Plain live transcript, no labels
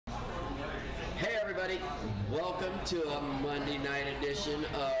everybody. Welcome to a Monday night edition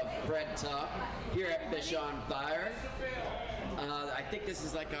of Fred Talk here at Fish on Fire. I think this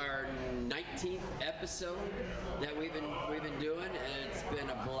is like our 19th episode that we've been doing, and it's been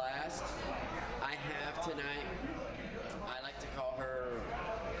a blast. I have tonight, I like to call her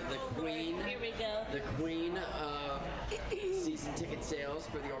the queen. Here we go. The queen of season ticket sales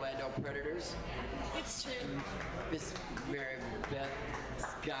for the Orlando Predators. It's true. Miss Mary Beth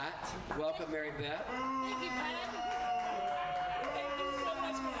Scott. Welcome, Mary Beth. Thank you, Pat. Thank you so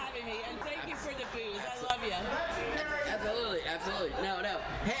much for having me, and thank you for the booze. I love you. Absolutely, absolutely. No.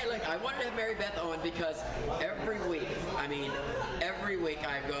 Hey, look, I wanted to have Mary Beth on because every week I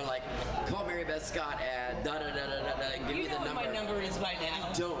go like, call Mary Beth Scott at da-da-da-da-da-da and give me the number. You know what my number is by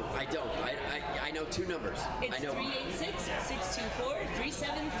now. I don't. I know two numbers. It's I know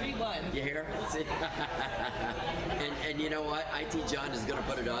 386-624-3731. You hear? and you know what? IT John is going to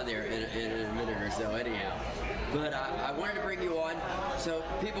put it on there in a minute or so anyhow. But I wanted to bring you on so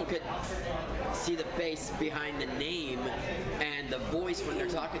people could see the face behind the name and the voice when they're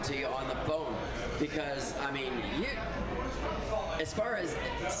talking to you on the phone. Because, I mean, as far as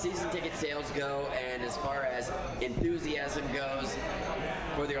season ticket sales go and as far as enthusiasm goes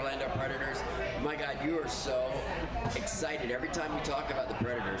for the Orlando Predators, my God, you are so excited every time you talk about the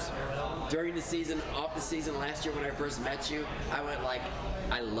Predators. During the season, off the season last year when I first met you, I went like,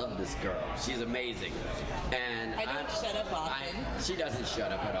 I love this girl. She's amazing. And I don't shut up often. She doesn't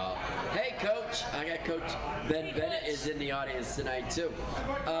shut up at all. Hey, Coach. I got Coach Ben Bennett is in the audience tonight, too.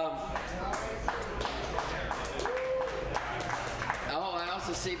 I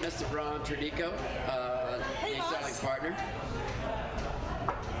also see Mr. Ron Tradico, hey, selling partner.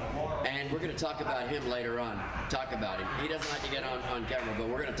 And we're going to talk about him later on. He doesn't like to get on camera, but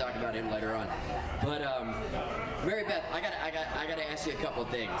we're going to talk about him later on. But Mary Beth, I gotta ask you a couple of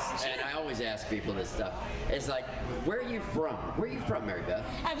things, and I always ask people this stuff. It's like, where are you from? Where are you from, Mary Beth?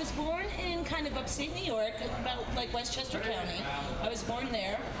 I was born in kind of upstate New York, about like Westchester County. I was born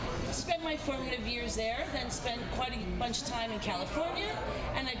there. Spent my formative years there, then spent quite a bunch of time in California,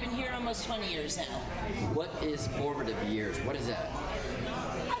 and I've been here almost 20 years now. What is formative years? What is that?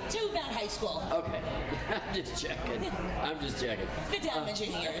 Up to about high school. Okay. I'm just checking. The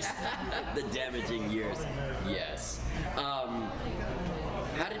damaging years. The damaging years. Yes. How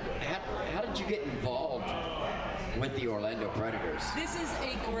did you get involved with the Orlando Predators? This is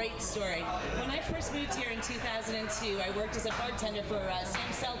a great story. When I first moved here in 2002, I worked as a bartender for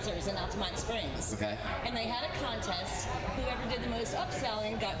Sam Seltzers in Altamont Springs. Okay. And they had a contest. Whoever did the most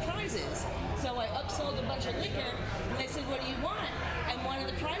upselling got prizes. So I upsold a bunch of liquor, and they said, what do you want? And one of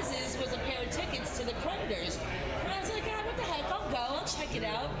the prizes was a pair of tickets to the Predators. And I was like, what the heck, I'll go, I'll check it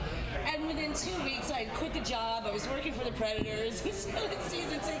out. And within 2 weeks, I had quit the job. I was working for the Predators, selling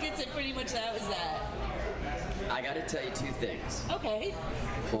season tickets, and pretty much that was that. I got to tell you two things. Okay.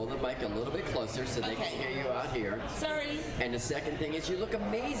 Pull the mic a little bit closer so they can hear you out here. Sorry. And the second thing is you look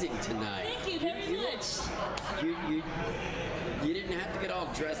amazing tonight. Thank you very much. You didn't have to get all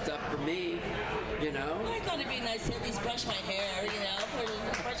dressed up for me, you know? I thought it'd be nice to at least brush my hair, you know,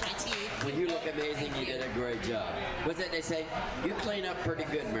 brush my teeth. Well, you look amazing. You did a great job. What's that they say? You clean up pretty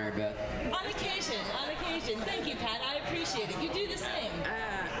good, Mary Beth. On occasion. Thank you, Pat. I appreciate it. You do the same.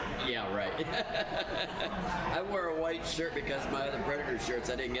 Yeah, right. I wore a white shirt because my other Predator shirts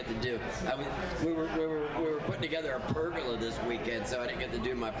I didn't get to do. We were putting together a pergola this weekend, so I didn't get to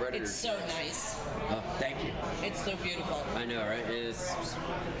do my Predator. It's so nice. Oh, thank you. It's so beautiful. I know, right? I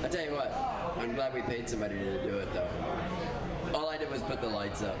tell you what, I'm glad we paid somebody to do it, though. All I did was put the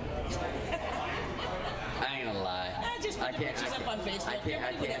lights up. I ain't gonna lie. Just put the pictures up on Facebook.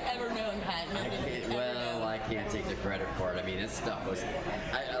 Nobody would have ever known, Pat. I can't take the credit for it. I mean, this stuff was.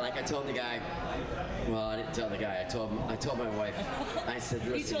 I told the guy. Well, I didn't tell the guy. I told my wife. I said,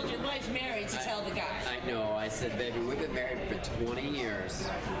 listen. You told your wife, Mary, to tell the guy. I know. I said, baby, we've been married for 20 years,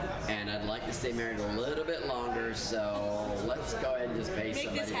 and I'd like to stay married a little bit longer. So let's go ahead and just pay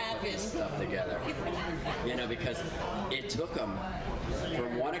somebody to put this stuff together. You know, because it took them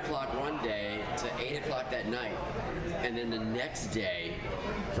from 1 o'clock one day to 8 o'clock that night, and then the next day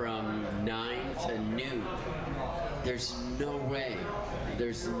from 9 to noon. There's no way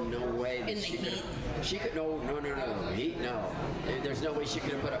that she could. No. Heat, no. There's no way she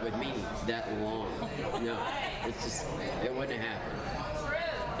could have put up with me that long. No, it's just, it wouldn't have happened.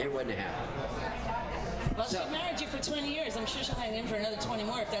 It wouldn't have happened. Well, she married you for 20 years. I'm sure she'll hang in for another 20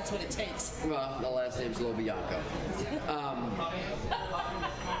 more if that's what it takes. Well, the last name's Lobianco.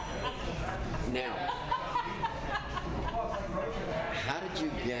 Now, how did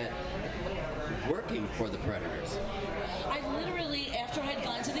you get working for the Predators? I literally, after I had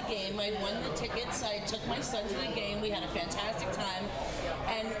gone to the game, I won the tickets, I took my son to the game, we had a fantastic time,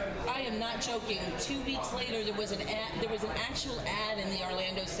 and I am not joking, 2 weeks later there was an actual ad in the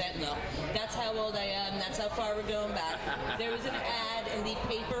Orlando Sentinel. That's how old I am, that's how far we're going back. There was an ad in the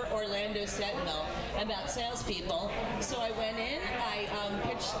paper Orlando Sentinel about salespeople. So I went in, I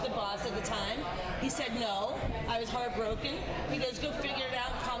pitched the boss at the time. He said no. I was heartbroken. He goes, go figure it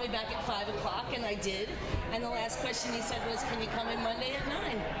out, call me back at 5 o'clock, and I did. And the last question he said was, can you come in Monday at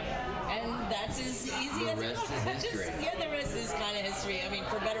 9? And that's as easy as it is history. Yeah, the rest is kind of history. I mean,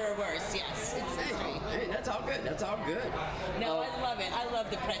 for better or worse, yes, it's history. Hey, that's all good. That's all good. No, I love it. I love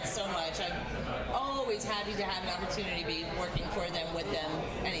the Preds so much. I'm always happy to have an opportunity to be working for them, with them,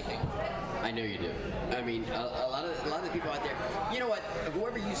 anything. I know you do. I mean, a lot of the people out there. You know what?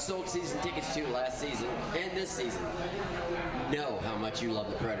 Whoever you sold season tickets to last season and this season know how much you love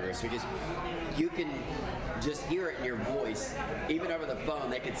the Predators, because you can just hear it in your voice, even over the phone.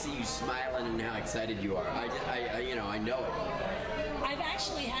 They can see you smiling and how excited you are. I know it. I've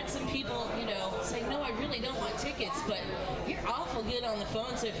actually had some people, say, no, I really don't want tickets, but you're awful good on the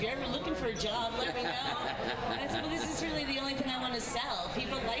phone, so if you're ever looking for a job, let me know. And I said, well, this is really the only thing I want to sell.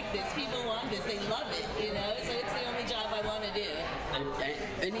 People like this, people want this, they love it, so it's the only job I want to do. And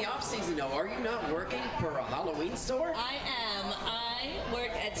in the off-season, though, are you not working for a Halloween store? I am. I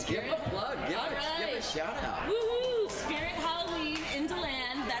work at Spirit. Give a plug. Give a shout out. Woo-hoo! Spirit Halloween in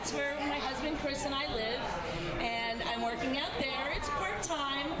DeLand. That's where my husband Chris and I live. And I'm working out there. It's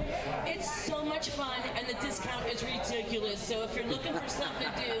part-time. It's so much fun, and the discount is ridiculous. So if you're looking for something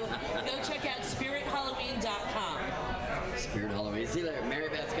to do, go check out SpiritHalloween.com. Spirit Halloween. See there, Mary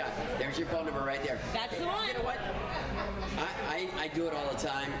Beth Scott. There's your phone number right there. That's the one. You know what? I do it all the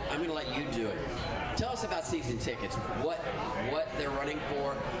time. I'm going to let you do it. Tell us about season tickets. What they're running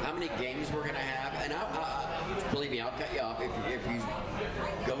for. How many games we're going to have. And believe me, I'll cut you off if you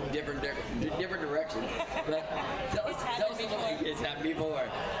go different directions. But tell us it's happened before.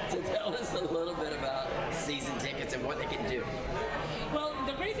 So tell us a little bit about season tickets and what they can do. Well,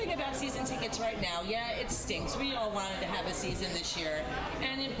 the great thing about season tickets right now, yeah, it stinks. We all wanted to have a season this year,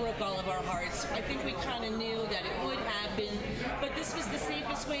 and it broke all of our hearts. I think we kind of knew that it would happen, but this was the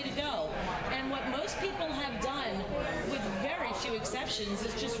safest way to go. And what most people have done, with very few exceptions,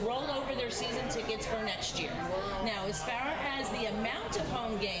 is just roll over their season tickets for next year. Now, as far as the amount of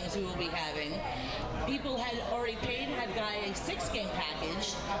home games we will be having, people had already paid, had got a 6-game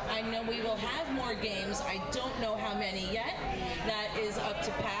package. I know we will have more games. I don't know how many yet. That is up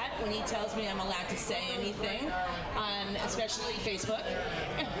to Pat when he tells me I'm allowed to say anything, especially Facebook.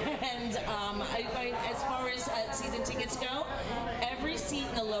 And as far as season tickets go, every seat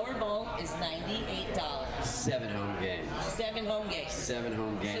in the lower bowl is $98. 7 home games. 7 home games. 7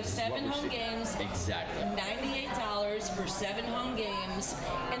 home games. So 7 home games. Exactly. $98 for 7 home games.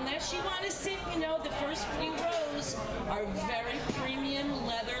 Unless you want to sit, the first few rows are very premium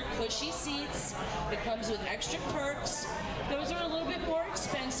leather cushy seats. It comes with extra perks. Those are a little bit more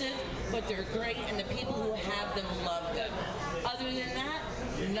expensive, but they're great, and the people who have them love them. Other than that,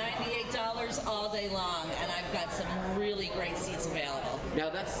 $98 all day long, and I've got some really great seats available. Now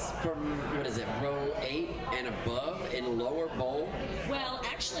that's from, row 8 and above in lower bowl? Well,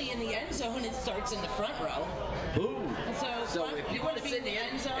 actually in the end zone, it starts in the front row. Boom! So if you want to sit in the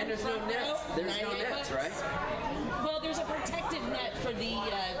end zone, and there's no nets, right? Well, there's a protective net for the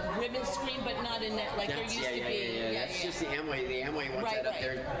ribbon screen, but not a net like there used to be. Yeah, that's just the Amway. The Amway wants that up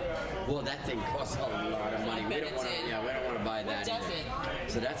there. Well, that thing costs a lot of money. We don't want to buy that. What does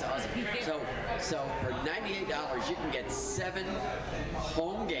it? So that's awesome. So for $98, you can get 7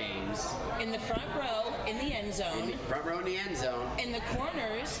 home games in the front row, in the end zone. Front row in the end zone. In the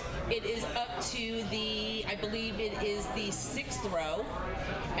corners, it is up to I believe it is the 6th row,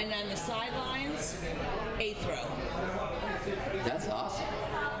 and on the sidelines, 8th row. That's awesome.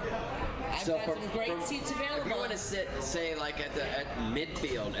 I've got some great seats available. If you want to sit, say, like at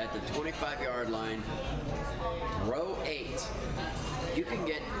midfield, at the 25-yard line, row 8, you can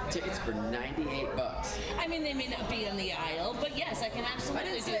get tickets for $98. I mean, they may not be in the aisle, but yes, I can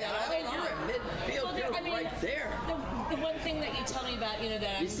absolutely do that all day long. You're at midfield, you're right there. The one thing that you tell me about,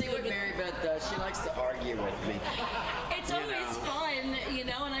 that you see what Mary Beth does? She likes to argue with me. It's always fun,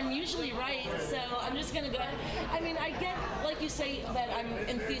 and I'm usually right, so I'm just going to go. I mean, I get, like you say, that I'm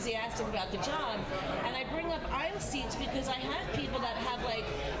enthusiastic about the job, and I bring up aisle seats because I have people that have, like,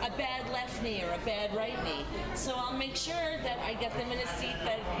 a bad left knee or a bad right knee, so I'll make sure that I get them in a seat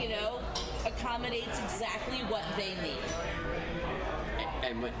that, accommodates exactly what they need.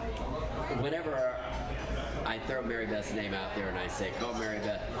 And whenever I throw Mary Beth's name out there and I say, call Mary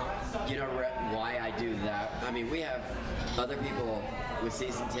Beth, you know why I do that? I mean, we have other people with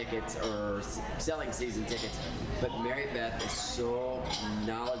season tickets or selling season tickets, but Mary Beth is so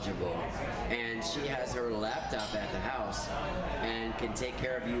knowledgeable, and she has her laptop at the house and can take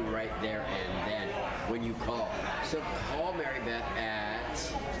care of you right there and then when you call. So call Mary Beth at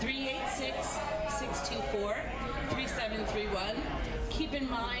 386-624-3731. Keep in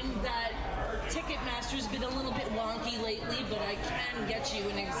mind that Ticketmaster's been a little bit wonky lately, but I can get you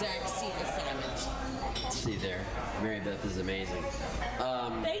an exact seat assignment. See there, Mary Beth is amazing.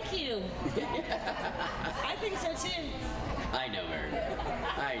 Thank you. I think so too. I know Mary Beth.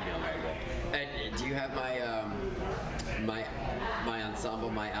 I know Mary Beth. And do you have my my ensemble,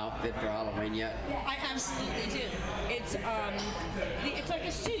 my outfit for Halloween yet? I absolutely do. It's like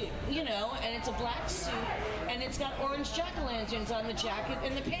a suit, you know, and it's a black suit, and it's got orange jack-o'-lanterns on the jacket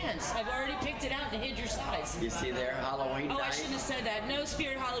and the pants. I've already picked it out and hid your size. You see there, Halloween night? Oh, I shouldn't have said that. No,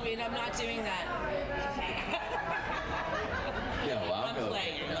 Spirit Halloween, I'm not doing that. No, I'm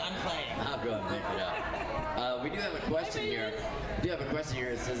playing. I'll go and pick it up. We do have a question here. We do have a question here.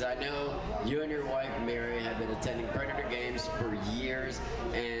 It says, I know you and your wife, Mary, have been attending Predator games for years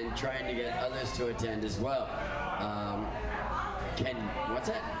and trying to get others to attend as well. Can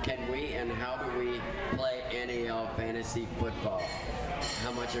we and how do we play NAL fantasy football?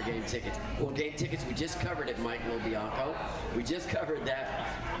 How much are game tickets? Well, game tickets, we just covered it, Mike Lobianco. We just covered that.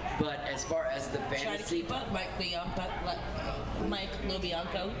 But as far as the fantasy... Try to keep up, Mike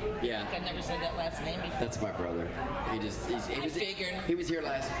Lobianco. Yeah. I never said that last name before. That's my brother. He was here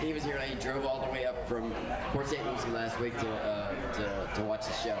last. He drove all the way up from Port St. Lucie last week to watch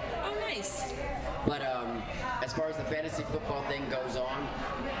the show. Oh, nice. But as far as the fantasy football thing goes on,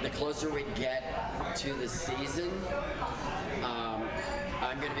 the closer we get to the season,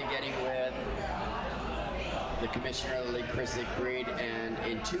 I'm going to be getting with the commissioner of the league, Chris Creed, and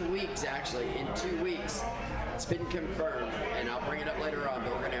in 2 weeks, it's been confirmed, and I'll bring it up later on,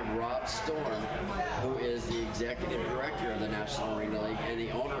 but we're going to have Rob Storm, who is the executive director of the National Arena League and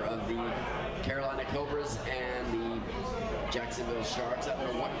the owner of the Carolina Cobras and the Jacksonville Sharks. I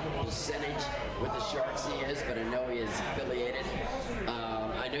don't know what percentage with the Sharks he is, but I know he is affiliated.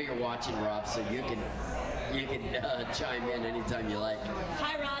 I know you're watching, Rob, so you can chime in anytime you like.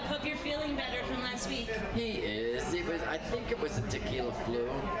 Hi, Rob. Hope you're feeling better from last week. He is. I think it was a tequila flu.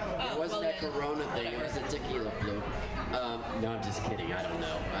 It wasn't a corona thing. It was a tequila flu. No, I'm just kidding. I don't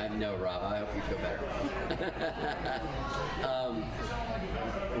know. I know, Rob. I hope you feel better.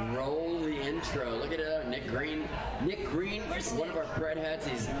 Roll the intro. Look at it. Nick Green. Nick Green, one of our Pred heads.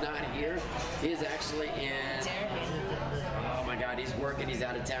 He's not here. He is actually in... Oh my God, he's working. He's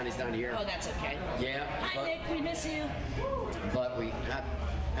out of town. He's not here. Oh, that's okay. Yeah. Hi, Nick. We miss you. But we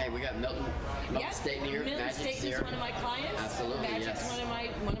got Milton Staten here. Milton Staten is one of my clients. Absolutely, Magic's yes.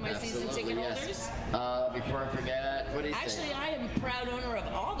 one of my season ticket holders. Before I forget, what do you say? Actually, I am proud owner of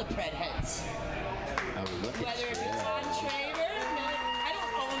all the Pred heads. Oh, look at Whether it's Tom Traver, I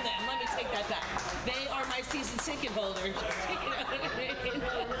don't own them. Let me take that back. They are my season ticket holders.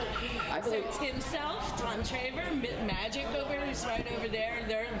 So Tim Self, Tom Traver, Magic who's right over there.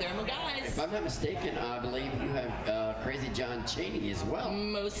 They're my guys. If I'm not mistaken, I believe you have Crazy John Chaney as well.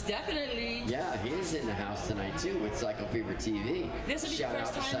 Most definitely. Yeah, he is in the house tonight too with CycleFeverTV. This will be Shout the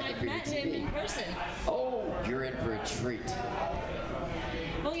first out to time I've met him in person. Oh, you're in for a treat.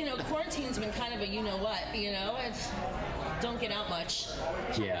 Well, you know, quarantine's been kind of a you-know-what, you know? Don't get out much.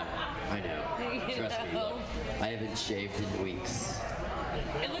 Yeah, I know. Trust me, look, I haven't shaved in weeks.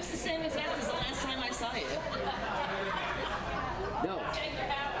 It looks the same exact as the last time I saw you. No,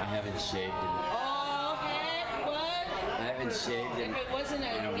 I haven't shaved in... Oh, heck, what? I haven't shaved in... If it wasn't a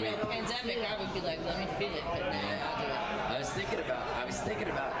pandemic, I would be like, let me feel it, but now I'll do it. I was thinking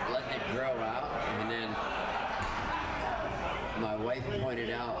about letting it grow out, and then my wife pointed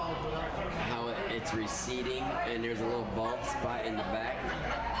out how it's receding and there's a little bald spot in the back.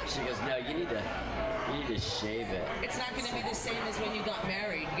 She goes, no, you need to shave it. It's not going to be the same as when you got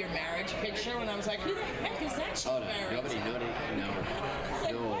married. Your marriage picture, when I was like, who the heck is that? Oh, no, nobody. It's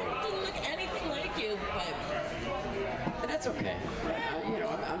like, well, it didn't look anything like you, but... And that's okay.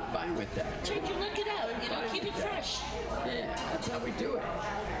 I'm fine with that. Change your look it out, keep it fresh. Yeah, that's how we do it.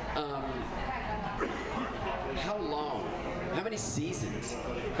 How many seasons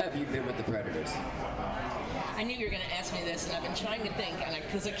have you been with the Predators? I knew you were going to ask me this, and I've been trying to think,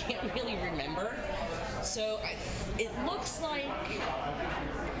 because I can't really remember. So it looks like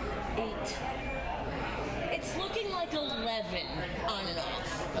 8. It's looking like 11 on and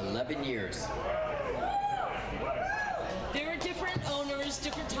off. 11 years. There are different different owners,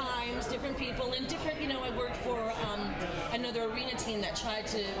 different times, different people, and different, you know, I worked for another arena team that tried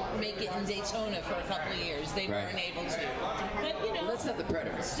to make it in Daytona for a couple of years. They weren't able to. But, you know. Well, that's not the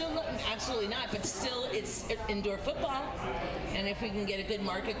Predators. Still, absolutely not, but still, it's indoor football. And if we can get a good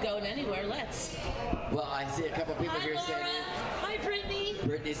market going anywhere, let's. Well, I see a couple people Hi, here Laura. saying Hi, Brittany.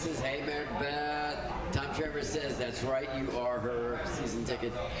 Brittany says, hey, Mary Beth. Tom Trevor says, that's right, you are her season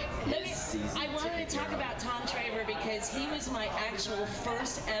ticket. I wanted to talk about Tom Trevor because he was my actual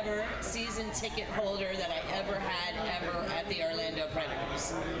first ever season ticket holder that I ever had at the Orlando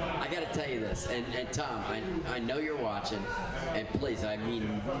Predators. I got to tell you this, and Tom, I know you're watching, and please, I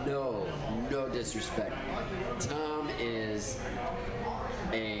mean no disrespect. Tom is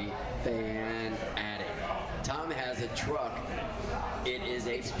a fan addict. Tom has a truck. It is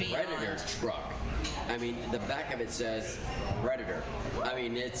a Predator truck. I mean, the back of it says Predator. I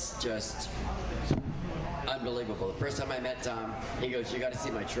mean, it's just unbelievable. The first time I met Tom, he goes, you got to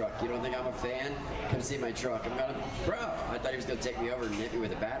see my truck. You don't think I'm a fan? Come see my truck. I'm going, bro, I thought he was going to take me over and hit me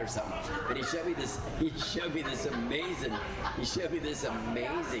with a bat or something. And he showed me this amazing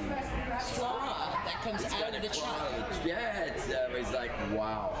straw that comes out of the truck. Yeah, it's like,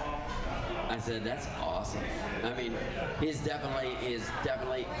 wow. I said, that's awesome. I mean, he's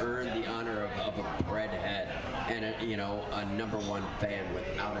definitely earned the honor of a Pred head and a #1 fan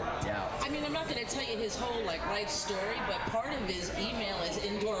without a doubt. I mean, I'm not going to tell you his whole life story, but part of his email is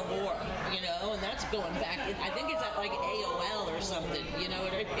indoor war, and that's going back. I think it's at AOL or something, you know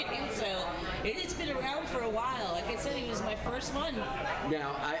what I mean? So it's been around for a while. Like I said, he was my first one.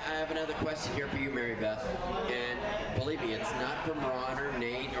 Now, I have another question here for you, Mary Beth, and believe me, it's not from Ron or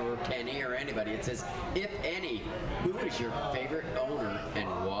Nate or Kenny or anybody. It says, if any, who is your favorite owner and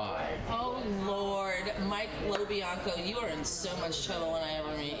why? Oh, Lord. Mike Lobianco, you are in so much trouble when I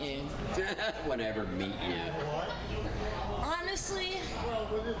ever meet you. When I ever meet you. Honestly,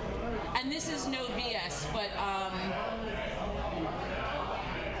 and this is no BS, but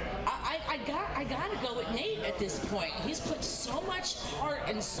I gotta go with Nate at this point. He's put so much heart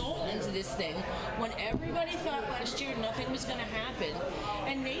and soul into this thing when everybody thought last year nothing was gonna happen.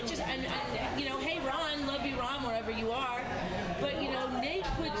 And Nate just, and hey Ron, love you Ron, wherever you are. But Nate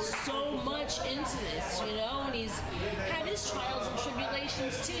put so much into this, and he's had his trials and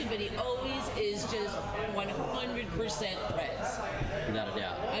tribulations too, but he always is just 100% Preds. Without a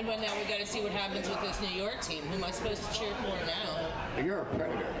doubt. And now we got to see what happens with this New York team. Who am I supposed to cheer for now? You're a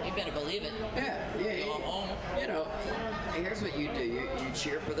Predator. You better believe it. Yeah. Here's what you do. You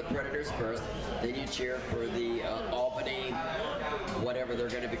cheer for the Predators first, then you cheer for the Albany, whatever they're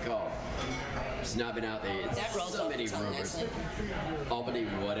going to be called. It's not been out there. It's that rolls so off many the tongue rumors. nicely. Albany,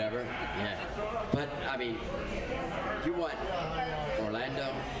 whatever. Yeah. But, I mean, you want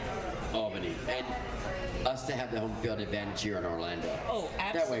Orlando, Albany, and us to have the home field advantage here in Orlando. Oh,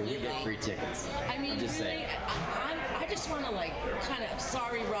 absolutely. That way we get free tickets. I mean, I'm just really, saying. I just want to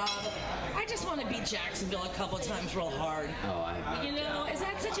sorry, Rob. I just want to beat Jacksonville a couple of times real hard. Oh, I have is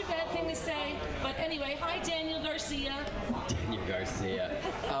that such a bad thing to say? But anyway, hi, Daniel Garcia. Daniel Garcia.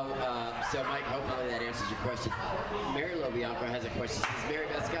 So Mike, hopefully that answers your question. Mary Lobianco has a question. She says, Mary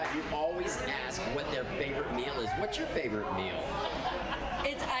Beth Scott, you always ask what their favorite meal is. What's your favorite meal?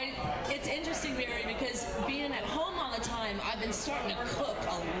 It's interesting, Mary, because being at home all the time, I've been starting to cook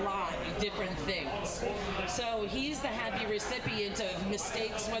a lot of different things. So he's the happy recipient of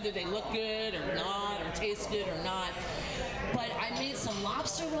mistakes, whether they look good or not, or taste good or not. But I made some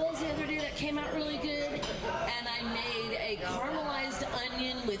lobster rolls the other day that came out really good, and I made a caramelized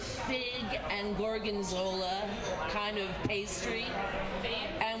onion with fig and gorgonzola kind of pastry,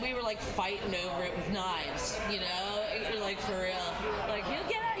 and we were fighting over it with knives, You're for real. He'll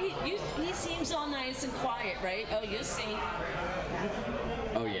get out, he seems all nice and quiet, right? Oh, you'll see.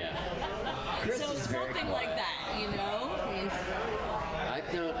 Oh yeah. Chris so is very something quiet. like that,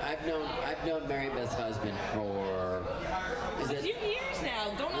 I've known Mary Beth's husband for a few years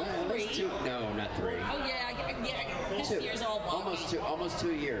now, going on 3. No, not 3. Oh yeah, this year's all wonky. Almost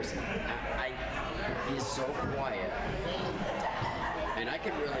 2 years. He's so quiet. And I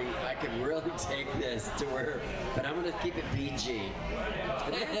can really take this to where, but I'm gonna keep it PG.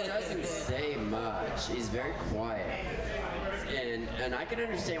 The man doesn't say much. He's very quiet. And I can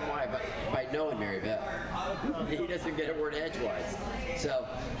understand why, but by knowing Mary Beth, he doesn't get a word edgewise. So.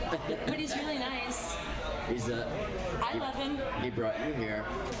 But he's really nice. I love him. He brought you here.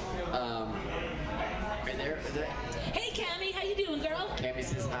 Hey, Cammie, how you doing, girl? Cammie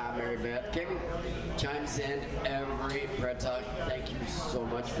says hi, Mary Beth. Cammie chimes in every Pred Talk. Thank you so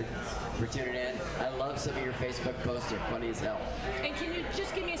much for tuning in. I love some of your Facebook posts. They're funny as hell. And can you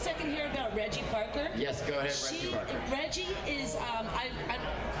just give me a second here about Red Reggie Parker. Yes, go ahead, Reggie Parker. Reggie is,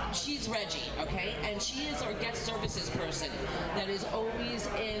 she's Reggie, okay? And she is our guest services person that is always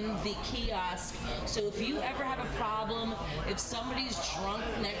in the kiosk. So if you ever have a problem, if somebody's drunk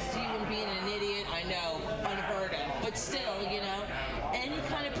next to you and being an idiot, I know, unheard of, but still, you know, any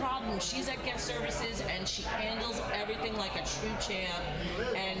kind of problem, she's at guest services and she handles everything like a true champ.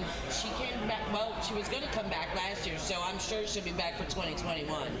 And she came back, well, she was going to come back last year, so I'm sure she'll be back for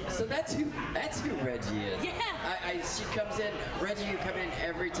 2021. So that's who Reggie is. Yeah. She comes in, Reggie, you come in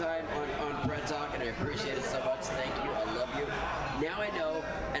every time on Bread Talk, and I appreciate it so much. Thank you. I love you. Now I know,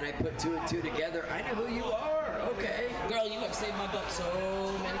 and I put 2 and 2 together. I know who you are. Okay. Girl, you have saved my butt so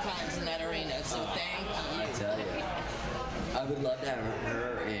many times in that arena, so thank you. I tell you. I would love to have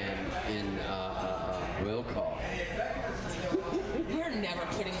her in Will Call. We're never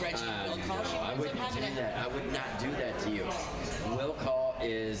putting Reggie in Will Call. She I wouldn't do that. I would not do that to you. Will Call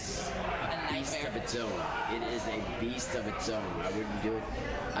is a beast of its own. It is a beast of its own. I wouldn't do it.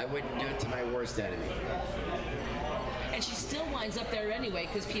 I wouldn't do it to my worst enemy. And she still winds up there anyway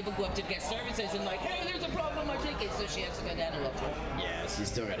because people go up to guest services and like, hey, there's a problem with my ticket, so she has to go down and look for it. Yeah, she's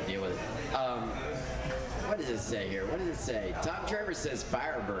still got to deal with it. What does it say here? What does it say? Tom Trevor says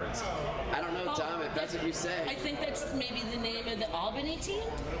Firebirds. I don't know, Tom, if that's what you say. I think that's maybe the name of the Albany team?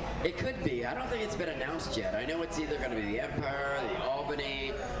 It could be. I don't think it's been announced yet. I know it's either going to be the Empire, the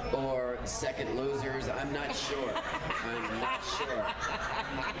Albany, or Second Losers. I'm not sure. I'm not sure.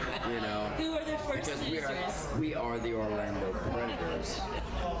 You know. Who are the first losers? We are the Orlando Predators,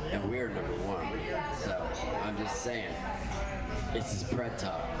 and we're number 1. So I'm just saying, this is Pred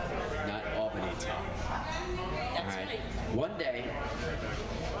Talk, not Albany Talk. That's right. One day,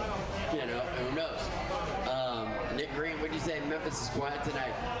 you know, who knows? Nick Green, what'd you say? Memphis is quiet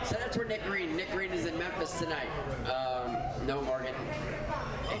tonight. So that's where Nick Green. Nick Green is in Memphis tonight. No, Morgan.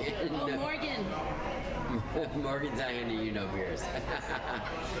 Oh, Morgan. Morgan's not into you no beers.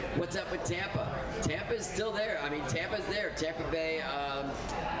 What's up with Tampa? Tampa's still there. I mean, Tampa's there. Tampa Bay,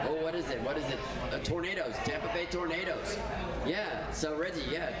 what is it? Tornadoes. Tampa Bay Tornadoes. Yeah, so Reggie,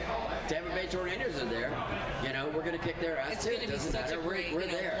 yeah. Tampa Bay Tornadoes are there. You know, we're going to kick their ass it's too. It's going to be such a great, we're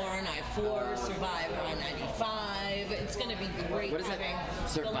there. Lauren I-4, Survive I-95. It's going to be great. What is that?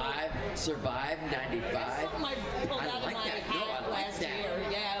 Survive 95? That's something I pulled out of my hat last year.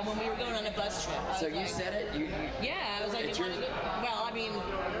 Yeah, when we were going on a bus trip. So you said it? Yeah, I was like, well, I mean,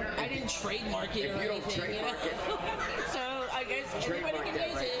 I didn't trademark it or anything. If you don't trademark it. So I guess anybody can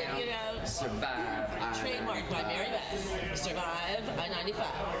use it, you know. Survive I-95. Trademarked by Mary Beth. Survive I-95.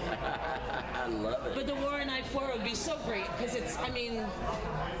 I love it. But the Warren I-4 would be so great because it's, I mean,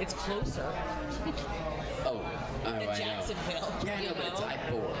 it's closer. I know. Jacksonville. Yeah, I know, but it's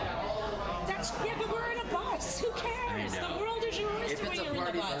I-4. Yeah, but we're in a bus. Who cares? The world is your oyster when you're in the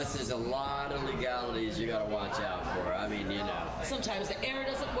bus. If it's a party bus, there's a lot of legalities you got to watch out for. I mean, you know. Sometimes the air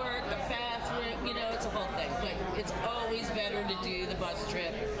doesn't work, the bathroom, you know, it's a whole thing. But it's always better to do the bus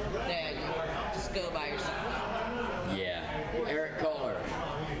trip than just go by yourself. Yeah. Eric Kohler.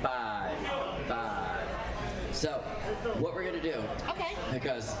 Bye. So, what we're going to do. Okay.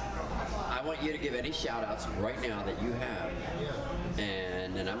 Because I want you to give any shout outs right now that you have.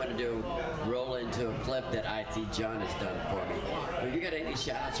 And then I'm going to roll into a clip that IT John has done for me. If you got any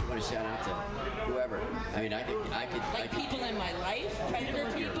shout outs you want to shout out to whoever. I mean, I could people in my life, Predator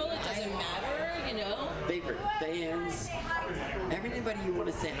people, it doesn't matter, you know. Favorite fans, everybody you want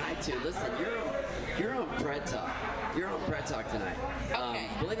to say hi to. Listen, you're on Pred Talk. You're on Pred Talk tonight. Okay.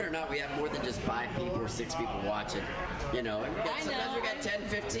 Believe it or not, we have more than just 5 people or 6 people watching. You know, and sometimes we got 10,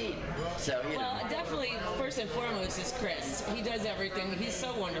 15. So, you know. Well, definitely, first and foremost is Chris. He does everything. He's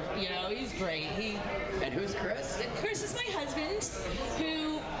so wonderful. You know, he's great. And who's Chris? Chris is my husband,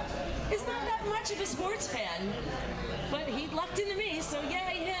 who is not that much of a sports fan, but he lucked into me, so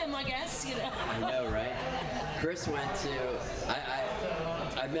yay him, I guess. You know. I know, right? Chris went to.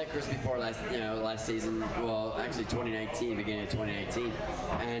 I've met Chris before last season. Well, actually 2019, beginning of 2019,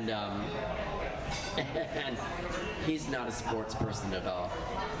 and he's not a sports person at all,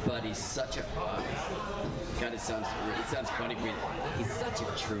 but he's such a. God, it sounds funny to me. He's such a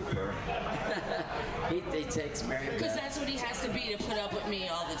trooper. he takes Mary Beth. Because that's what he has to be to put up with me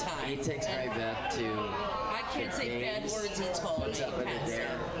all the time. He takes Mary Beth to. I can't say bad words. He told me. What's up with it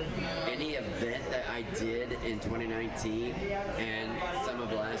there? Any event that I did in 2019 and some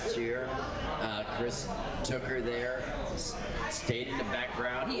of last year, Chris took her there, stayed in the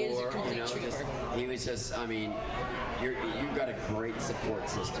background, he was just. I mean, you've got a great support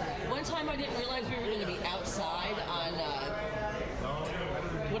system. One time I didn't realize we were going to be outside on.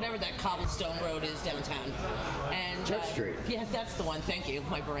 What whatever that cobblestone road is downtown. And Church Street. Yeah, that's the one. Thank you,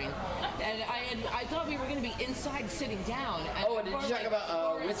 my brain. And I thought we were going to be inside sitting down. And Oh, and did you talk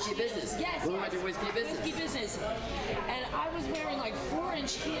about Whiskey Business? Yes. We went to Whiskey Business. Whiskey Business. And I was wearing like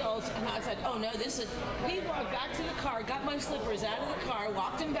 4-inch heels, and I said, oh no, this is. He walked back to the car, got my slippers out of the car,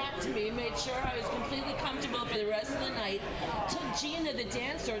 walked them back to me, made sure I was completely comfortable for the rest of the night. Took Gina, the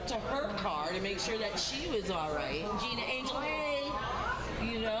dancer, to her car to make sure that she was all right. Gina Angel, hey.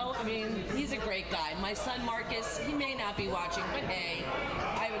 You know, I mean, he's a great guy. My son Marcus, he may not be watching, but hey,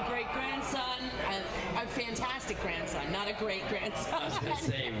 I have a great grandson, a fantastic grandson, not a great grandson. I was going to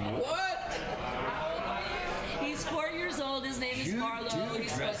say, what? He's 4 years old. His name is Marlo. You do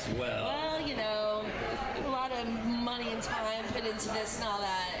dress well. Well, you know, a lot of money and time put into this and all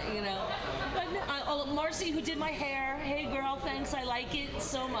that, you know. But Marcy, who did my hair, hey girl, thanks, I like it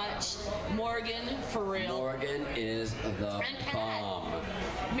so much. Morgan, for real. Morgan is the bomb.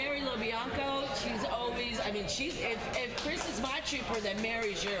 Mary LoBianco, she's always, I mean, she's, if Chris is my trooper, then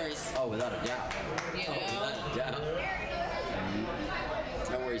Mary's yours. Oh, without a doubt. You know? Without a doubt.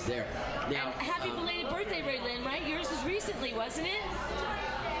 No worries there. Now, and happy belated birthday, Ray Lynn, right? Yours was recently, wasn't it?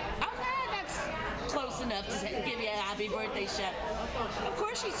 Okay, that's close enough to give you a happy birthday shout. Of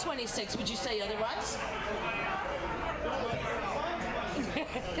course she's 26. Would you say otherwise?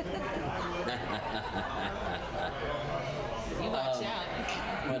 You watch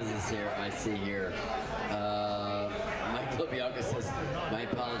out. What is this here? I see here. Michael Bianca says, my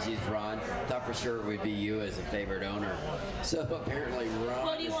apologies, Ron. Thought for sure it would be you as a favorite owner. So apparently Ron.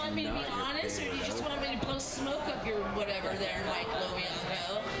 Well, do you want me to be honest, or do you just want me to blow smoke up your whatever there, Michael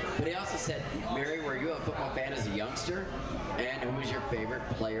Bianco? But he also said, Mary, were you a football fan as a youngster? And who was your favorite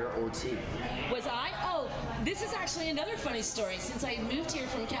player or team? Was I? Oh, this is actually another funny story. Since I moved here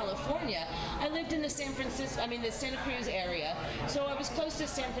from California, I lived in the the Santa Cruz area. So I was close to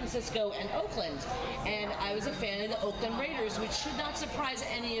San Francisco and Oakland. And I was a fan of the Oakland Raiders, which should not surprise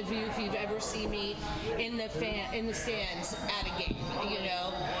any of you if you've ever seen me in the stands at a game, you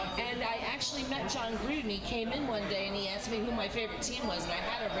know. And I actually met John Gruden. He came in one day and he asked me who my favorite team was, and I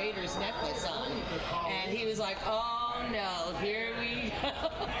had a Raiders necklace on. And he was like, oh no, here we go,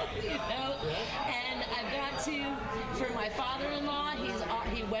 you know. And I've got to, for my father-in-law,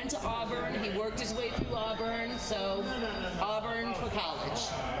 he went to Auburn. He worked his way through Auburn, so Auburn for college.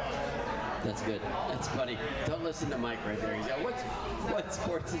 That's good. That's funny. Don't listen to Mike right there. He's like, what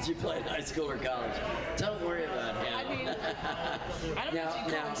sports did you play in high school or college? Don't worry about him. I mean, I don't know if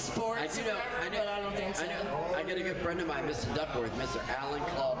you call them sports I know, but I don't think so. I got a good friend of mine, Mr. Duckworth. Mr. Alan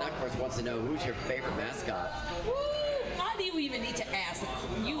Claw Duckworth wants to know, who's your favorite mascot? Woo! Why do you even need to ask?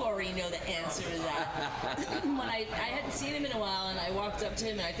 You already know the answer to that. When I hadn't seen him in a while, and I walked up to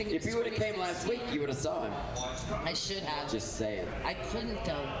him, and I think it was if you would have came last week, you would have saw him. I should have. Just saying. I couldn't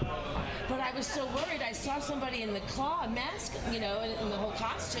though. But I was so worried. I saw somebody in the claw mask, you know, in the whole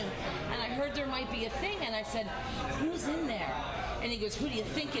costume, and I heard there might be a thing, and I said, "Who's in there?" And he goes, "Who do you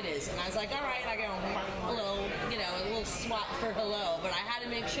think it is?" And I was like, "All right," I go a little swat for hello, but I had to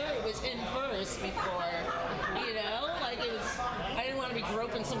make sure it was him first before, you know, like it was. I didn't want to be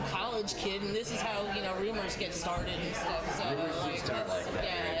groping some college kid, and this is how rumors get started and stuff. So rumors do start like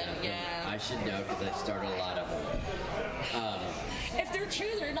that. Yeah. I should know because I started a lot of them. If they're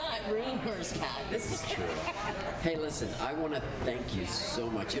true, they're not rumors, Pat. This is true. Hey, listen, I want to thank you so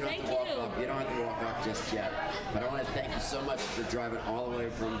much. You don't have to walk off. You don't have to walk off just yet. But I want to thank you so much for driving all the way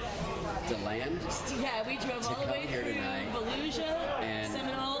from DeLand. Yeah, we drove all the way through Volusia,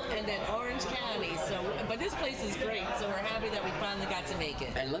 Seminole, and then Orange County. So, but this place is great. So we're happy that we finally got to make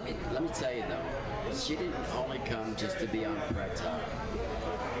it. And let me tell you though, she didn't only come just to be on Pret Talk.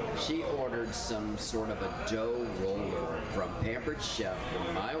 She ordered some sort of a dough roller from Pampered Chef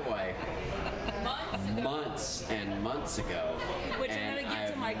for my wife months and months ago. Which I'm going to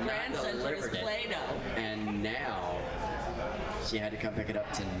give to my grandson for his Play-Doh. And now she had to come pick it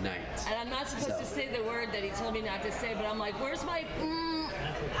up tonight. And I'm not supposed to say the word that he told me not to say, but I'm like, where's my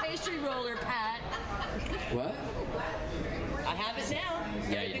pastry roller, Pat? What? I have it now.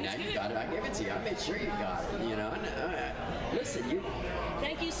 Yeah, now you got it. I gave it to you. I made sure you got it. You know. Listen, you.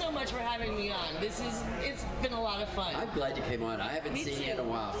 Thank you so much for having me on. It's been a lot of fun. I'm glad you came on. I haven't seen you in a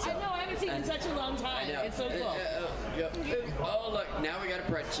while. So. I know. I haven't seen you in such a long time. It's so cool. Oh, look. Now we got a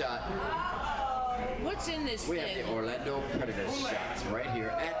Pret shot. What's in this thing? We have the Orlando Predators shots right here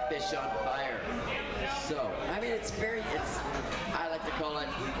at Fish on Fire. So, I mean, I like to call it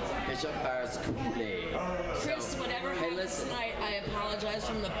Fish on Fire's Kool-Aid. Chris, whatever happens tonight, I apologize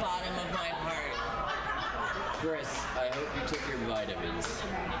from the bottom of my heart. Chris, I hope you took your vitamins.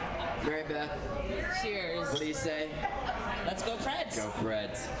 Mary Beth, Cheers. what do you say? Let's go Preds. Go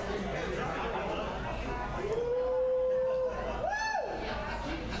Preds.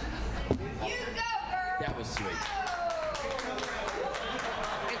 You go, girl. That was sweet.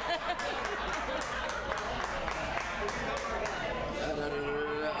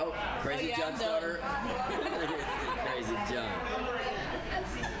 Oh, Crazy yeah, John's I'm done. daughter. Crazy John.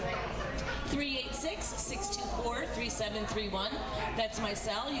 386-624-3731. That's my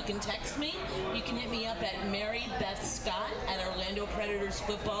cell. You can text me. You can hit me up at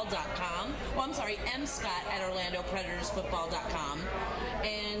MaryBethScott@OrlandoPretorsFootball.com. Oh, I'm sorry, MScott@OrlandoPretorsFootball.com.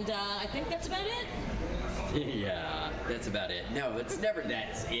 And I think that's about it. Yeah, that's about it. No, it's never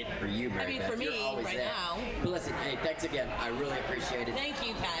that's it for you, Mary I mean, Beth. for me, You're always right there. now. But listen, hey, thanks again. I really appreciate it. Thank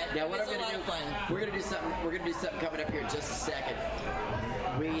you, Pat. Now, what It was I'm a going lot to of do, fun. we're going to do something. We're going to do something coming up here in just a second.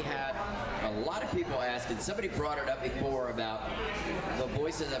 We had a lot of people asking. Somebody brought it up before about the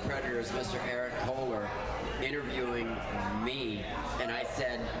voice of the Predators, Mr. Eric Kohler, interviewing me, and I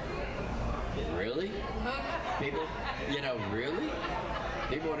said, "Really? People, really?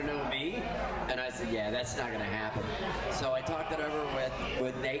 People want to know me?" And I said, "Yeah, that's not going to happen." So I talked it over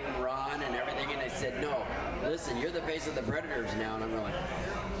with Nate and Ron and everything, and they said, "No, listen, you're the face of the Predators now." And I'm like,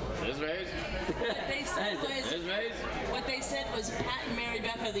 "This face?" What they said was Pat and Mary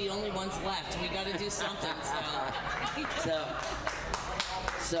Beth are the only ones left. We got to do something.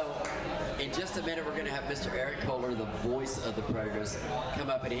 So, in just a minute, we're going to have Mr. Eric Kohler, the voice of the Predators, come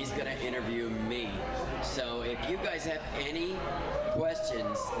up, and he's going to interview me. So, if you guys have any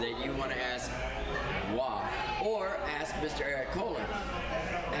questions that you want to ask Wah, or ask Mr. Eric Kohler,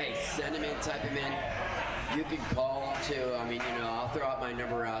 hey, send him in, type him in. You can call too. I mean, I'll throw out my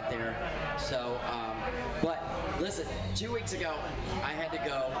number out there. So, but listen, 2 weeks ago, I had to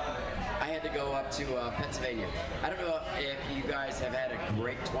go up to Pennsylvania. I don't know if you guys have had a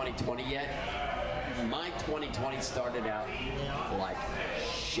great 2020 yet. My 2020 started out like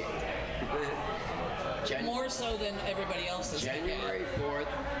shit. More so than everybody else's. January 4th,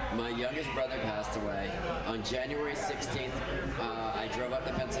 my youngest brother passed away. On January 16th, I drove up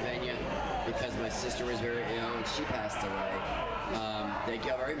to Pennsylvania because my sister was very ill and she passed away. Thank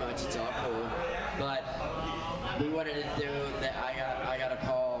you all very much. It's all cool. But we wanted to do that. I got a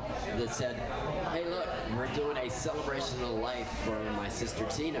call that said, "Hey, look, we're doing a celebration of life for my sister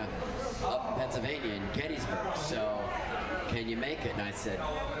Tina up in Pennsylvania in Gettysburg. So can you make it?" And I said,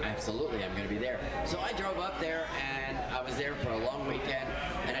 "Absolutely, I'm going to be there." So I drove up there, and I was there for a long weekend,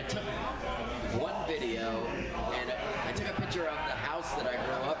 and I took one video, and I took a picture of the house that I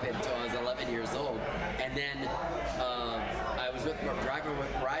grew up in until I was 11 years old, and then I was riding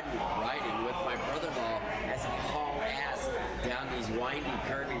with my brother-in-law as he hauled ass down these windy,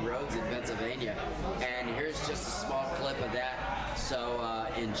 curvy roads in Pennsylvania. And here's just a small clip of that. So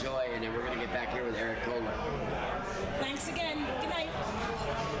enjoy, and then we're going to get back here with Eric Kohler. Thanks again. Good night.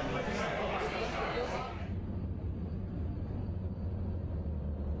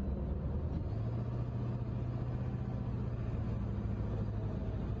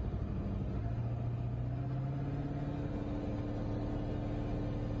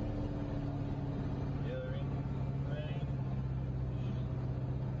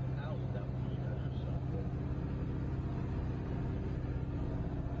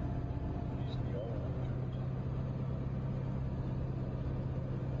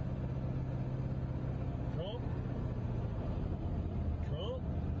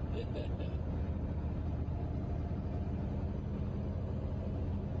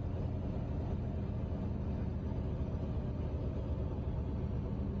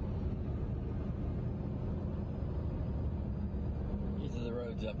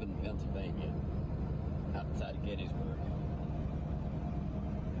 Up in Pennsylvania, outside of Gettysburg.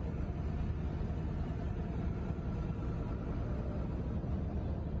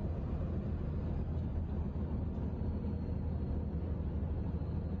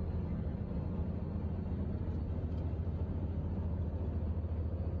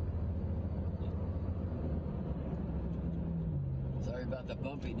 Sorry about the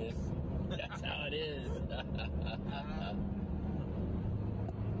bumpiness. That's how it is.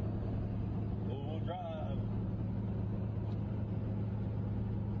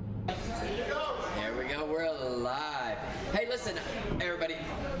 There we go, we're live. Hey, listen, everybody,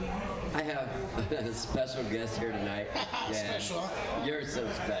 I have a special guest here tonight. Yeah, special? You're so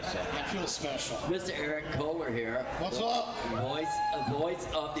special. I feel special. Mr. Eric Kohler here. What's up? Voice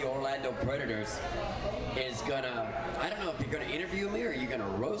of the Orlando Predators is gonna, I don't know if you're gonna interview me or you're gonna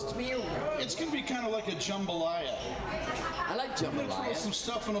roast me or It's gonna be kind of like a jambalaya. I like I'm gonna throw jambalaya. some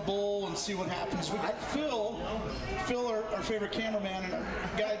stuff in a bowl and see what happens. We got Phil, our favorite cameraman, and our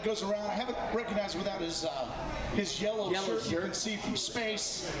guy that goes around. I haven't recognized without his yellow shirt. You can see from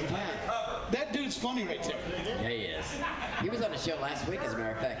space. That dude's funny right there. Yeah, he is. He was on the show last week, as a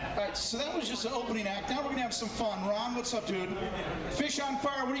matter of fact. All right, so that was just an opening act. Now we're gonna have some fun. Ron, what's up, dude? Fish on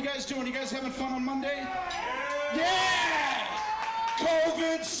Fire. What are you guys doing? You guys having fun on Monday? Yeah!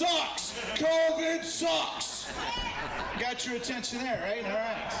 COVID sucks. COVID sucks. Got your attention there, right? All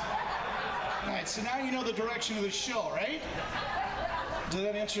right. All right. So now you know the direction of the show, right? Did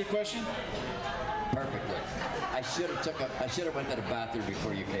that answer your question? Perfectly. I should have went to the bathroom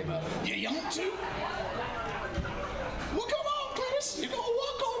before you came up. You want to? Well, come on, Chris. You're gonna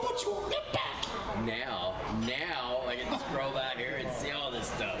walk on, but you won't get back. Now, I can scroll back here and see all this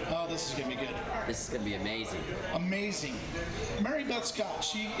stuff. Oh, this is gonna be good. This is gonna be amazing. Amazing. Mary Beth Scott,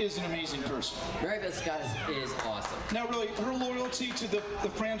 she is an amazing person. Mary Beth Scott is awesome. Now, really, her loyalty to the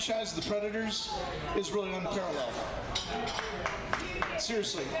franchise, the Predators, is really unparalleled.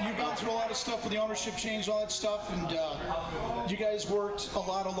 Seriously, you've gone through a lot of stuff with the ownership change, all that stuff, and you guys worked a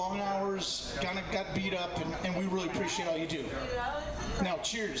lot of long hours, kind of got beat up, and we really appreciate all you do. Now,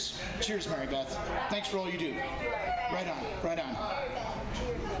 cheers. Cheers, Mary Beth. Thanks for all you do. Right on, right on.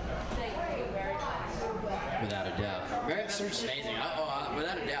 Without a doubt. Mary Beth is amazing.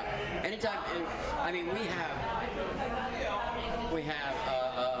 Without a doubt. Anytime, I mean, we have,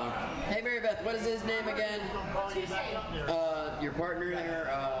 hey Mary Beth, what is his name again? Your partner here?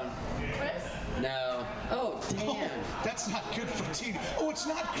 Chris? No. Oh, Dan. Oh, that's not good for TV. Oh, it's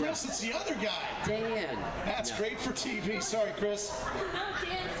not Chris, it's the other guy. Dan. That's great for TV. Sorry, Chris. No,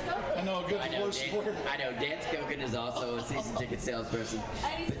 Dan's I know, a good voice supporter. I know, Dan Skokin is also a season ticket salesperson.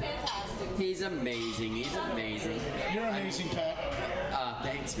 And he's fantastic. He's amazing. He's amazing. You're amazing, Pat.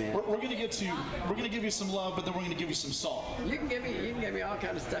 Thanks, man. We're gonna give you some love, but then we're gonna give you some salt. You can give me all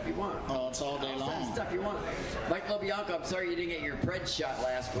kind of stuff you want. Oh, it's all day All kind of long. stuff you want. Mike LoBianco, I'm sorry you didn't get your pred shot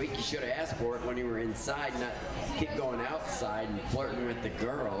last week. You should have asked for it when you were inside, not keep going outside and flirting with the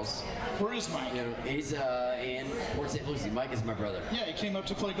girls. Where is Mike? You know, he's in Port St. Lucie. Mike is my brother. Yeah, he came up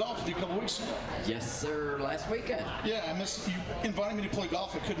to play golf with you a couple weeks ago. Yes, sir. Last weekend. Yeah, I missed you. Invited me to play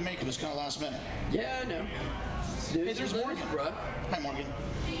golf. I couldn't make it. It was kind of last minute. Yeah, I know. Hey, there's Morgan. Bro. Hi, Morgan.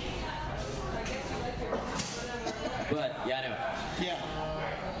 But yeah, I know. Yeah.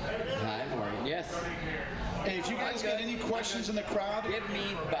 Hi, Morgan. Yes. Hey, if you guys got any questions in the crowd, Give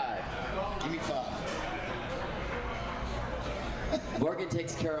me 5. give me 5. Morgan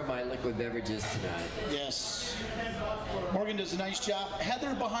takes care of my liquid beverages tonight. Yes. Morgan does a nice job.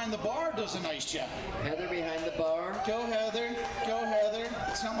 Heather behind the bar does a nice job. Heather behind the bar. Go, Heather. Go, Heather.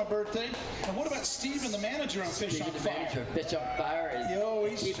 It's not my birthday. And what about Steven, the manager on Fish on Steven, the Fire? manager of Fish on Fire is Yo,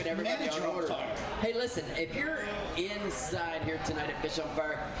 he's keeping everybody manager on on order. fire. Hey, listen, if you're inside here tonight at Fish on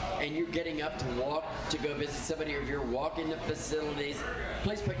Fire and you're getting up to walk to go visit somebody, or if you're walking the facilities,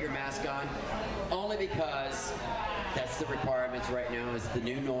 please put your mask on. Only because that's the requirements right now. It's the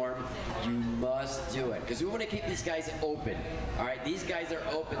new norm. You must do it because we want to keep these guys open. All right, these guys are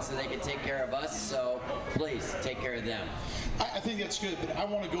open so they can take care of us. So please take care of them. I think that's good, but I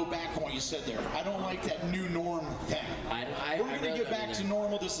want to go back on what you said there. I don't like that new norm thing. We're going to really get back don't to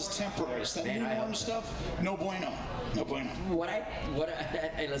normal. This is temporary. It's that Man, new I norm hope so. stuff. No bueno. No bueno.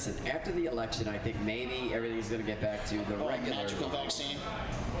 Hey, listen. After the election, I think maybe everything's going to get back to the regular. Magical vaccine.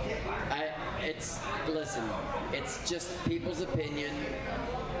 Listen, it's just people's opinion.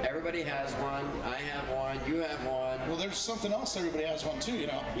 Everybody has one. I have one. You have one. Well, there's something else everybody has one too, you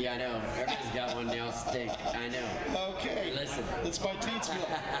know. Yeah, I know. Everybody's got one now. Stink. I know. Okay. Listen. Let's buy Tatesville.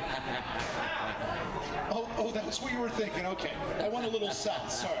 oh, that's what you were thinking. Okay. I went a little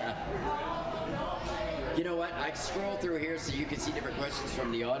south. Sorry. You know what? I scroll through here so you can see different questions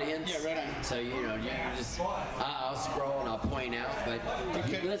from the audience. Yeah, right on. So you just I'll scroll and I'll point out. But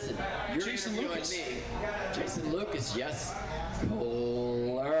Okay. listen, you're Jason interviewing Lucas. me. Jason Lucas, yes.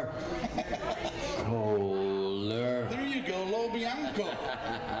 Kohler. Kohler. There you go, Lo Bianco.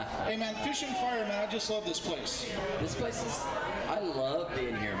 Hey man, Fish on Fire, man. I just love this place. This place is, I love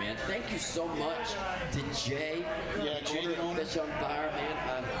being here, man. Thank you so much to Jay. Yeah, Jay, the owner. Fish on Fire,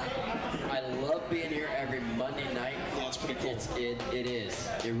 man. I love being here every Monday night. Yeah, it's pretty cool. It is.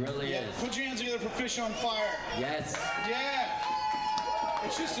 It really Yeah, is. put your hands together for Fish on Fire. Yes. Yeah.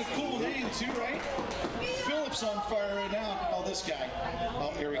 It's just a cool name too, right? Philip's on fire right now. Oh, this guy.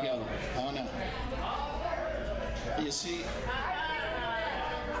 Oh, here we go. Oh no. You see,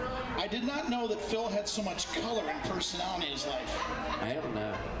 I did not know that Phil had so much color and personality in his life. I don't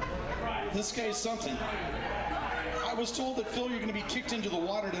know. This guy's something. I was told that Phil, you're going to be kicked into the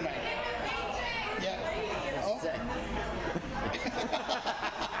water tonight. Yeah. Oh.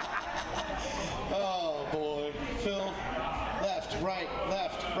 Oh boy, Phil, left, right,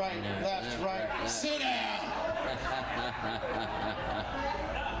 left, right, left, right. Sit down.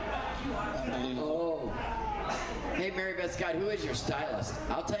 Oh. Hey, Mary Beth Scott, who is your stylist?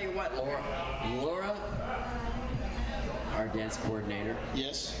 I'll tell you what, Laura, our dance coordinator.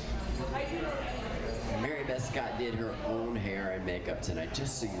 Yes. Mary Beth Scott did her own hair and makeup tonight,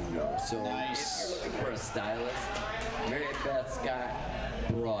 just so you know. So nice. If you're looking for a stylist, Mary Beth Scott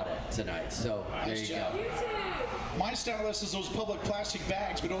brought it tonight. So there you go. My stylist is those public plastic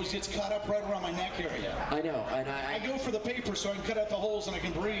bags, but always gets caught up right around my neck area. I know, and I go for the paper so I can cut out the holes and I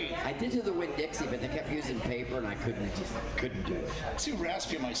can breathe. I did do the Winn-Dixie, but they kept using paper and I couldn't do it. It's too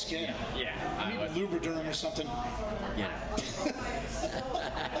raspy on my skin. Yeah. I need Lubriderm or something. Yeah.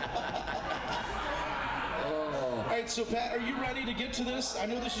 All right, so Pat, are you ready to get to this? I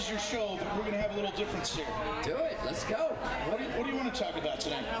know this is your show, but we're going to have a little difference here. Do it. Let's go. What do you want to talk about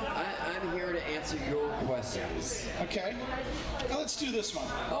tonight? I'm here to answer your questions. Okay. Now let's do this one.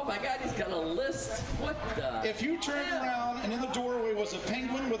 Oh my God, he's got a list. What the? If you turned around and in the doorway was a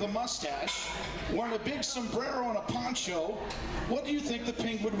penguin with a mustache, wearing a big sombrero and a poncho, what do you think the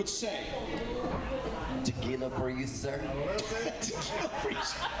penguin would say? Tequila for you, sir. Tequila for you,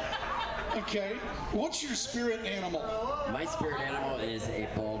 sir. Okay. What's your spirit animal? My spirit animal is a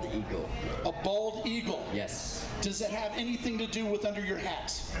bald eagle. A bald eagle? Yes. Does it have anything to do with under your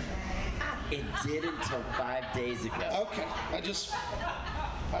hat? It did until 5 days ago. Okay. I just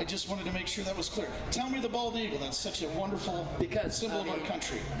wanted to make sure that was clear. Tell me the bald eagle. That's such a wonderful symbol of our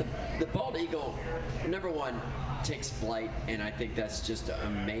country. The bald eagle, number one, takes flight, and I think that's just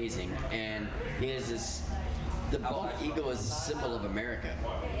amazing. And the bald eagle is a symbol of America,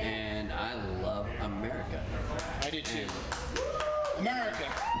 and I love America. I do too.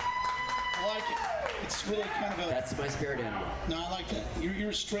 America. I like it. It's really kind of a... That's my spirit animal. No, I like that.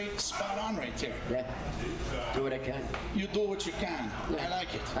 You're straight spot on right there. Yeah. Do what I can. You do what you can. Yeah. I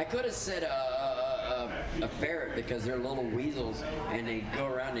like it. I could have said a ferret because they're little weasels and they go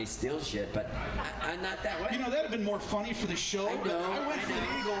around and they steal shit, but I'm not that way. You know, that would have been more funny for the show. I know. I went for the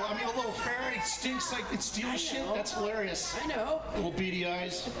eagle. I mean, a little ferret, it stinks like it steals shit. That's hilarious. I know. Little beady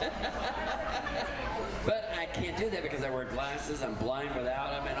eyes. But I can't do that because I wear glasses. I'm blind without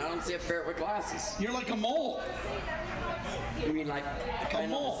them, and I don't see a ferret with glasses. You're like a mole. You mean like a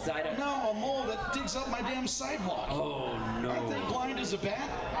mole? No, a mole that digs up my damn sidewalk. Oh no! Aren't they blind as a bat?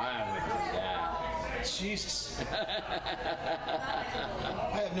 I would do that. Jesus.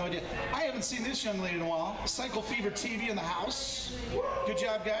 I have no idea. I haven't seen this young lady in a while. CycleFeverTV in the house. Good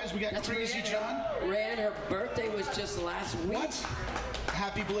job, guys. We got That's Crazy John. Ran, her birthday was just last week. What?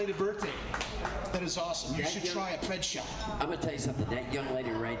 Happy belated birthday. That is awesome. You should try a pred shot. I'm going to tell you something. That young lady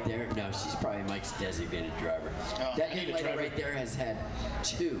right there, no, she's probably Mike's designated driver. Oh, that young lady right there has had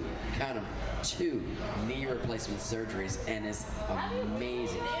two knee replacement surgeries and is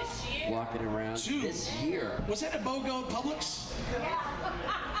amazing. Walking around this year. Was that at BOGO Publix?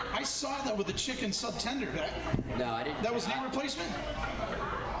 I saw that with the chicken sub-tender. No, I didn't. That was knee replacement?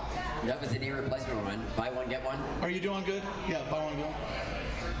 That was a knee replacement one. Buy one, get one. Are you doing good? Yeah, buy one, get one.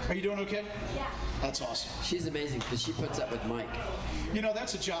 Are you doing okay? Yeah. That's awesome. She's amazing because she puts up with Mike. You know,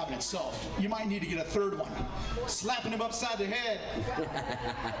 that's a job in itself. You might need to get a third one. Slapping him upside the head.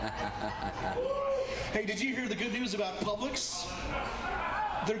 Hey, did you hear the good news about Publix?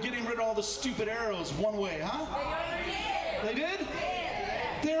 They're getting rid of all the stupid arrows one way, huh? They did?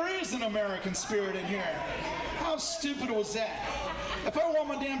 There is an American spirit in here. How stupid was that? If I want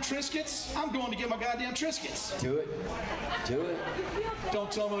my damn Triscuits, I'm going to get my goddamn Triscuits. Do it. Do it.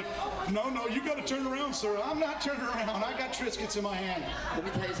 Don't tell me, no, you got to turn around, sir. I'm not turning around. I got Triscuits in my hand. Let me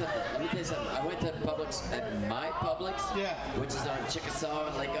tell you something. I went to Publix, at my Publix, yeah, which is on Chickasaw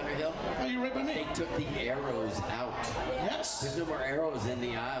and Lake Underhill. Oh, you right by me. They took the arrows out. Yes. There's no more arrows in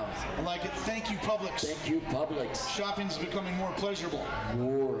the aisles. I like it. Thank you, Publix. Thank you, Publix. Shopping's becoming more pleasurable.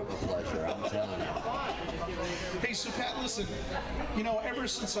 More of a pleasure, I'm telling you. Hey, so Pat, listen, you know, ever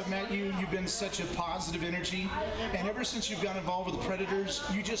since I've met you, you've been such a positive energy, and ever since you've got involved with the Predators,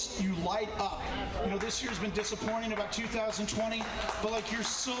 you light up. You know, this year's been disappointing about 2020, but like you're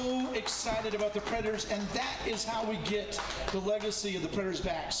so excited about the Predators, and that is how we get the legacy of the Predators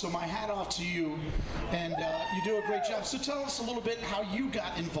back. So my hat off to you, and you do a great job. So tell us a little bit how you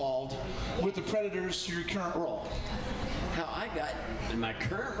got involved with the Predators to your current role. How I got in my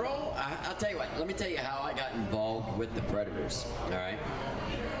current role? I'll tell you what, let me tell you how I got involved with the Predators, all right?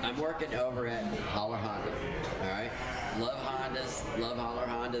 I'm working over at Holler Honda, all right? Love Hondas, love Holler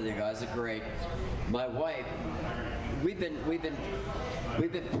Honda, the guys are great. My wife we've been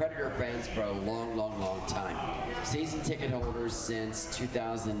Predator fans for a long time. Season ticket holders since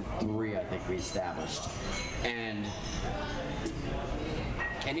 2003, I think we established. And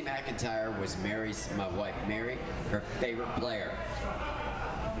Kenny McIntyre was my wife Mary, her favorite player.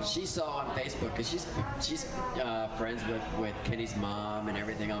 She saw on Facebook, because she's friends with Kenny's mom and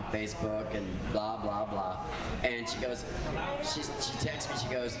everything on Facebook and blah blah blah. And she goes, she texts me.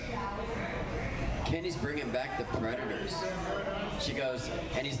 She goes, Kenny's bringing back the Predators. She goes,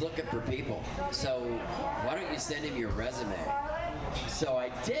 and he's looking for people. So why don't you send him your resume? So I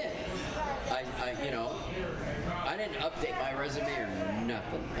did. I didn't update my resume or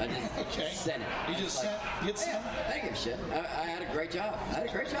nothing. I just sent it. You just sent? You hit send? I didn't give a shit. I had a great job. I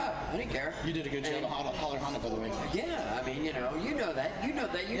didn't care. You did a good job of Holler Honda, by the way. Yeah, I mean, you know that.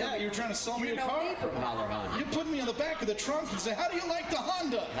 Yeah, you were trying to sell me a car. You know me from Holler Honda. You put me in the back of the trunk and say, how do you like the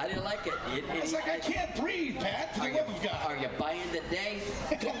Honda? How do you like it? It's like, I can't breathe, Pat, for the love of God. Are you buying today?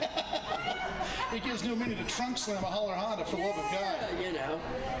 It gives no meaning to trunk slam a Holler Honda, for the love of God. You know,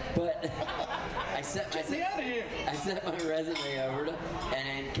 but I sent my resume over to,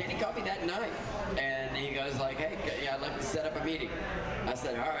 and Kenny called me that night, and he goes like, hey, yeah, I'd like to set up a meeting. I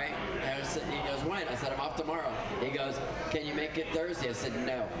said, all right. He goes, when? I said, I'm off tomorrow. He goes, can you make it Thursday? I said,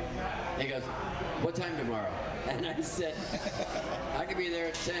 no. He goes, what time tomorrow? And I said, I could be there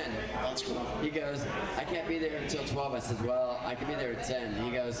at 10. That's cool. He goes, I can't be there until 12. I said, well, I can be there at 10. He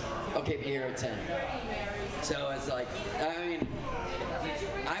goes, okay, be here at 10. So it's like, I mean,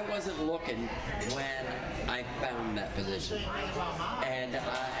 I wasn't looking when I found that position. And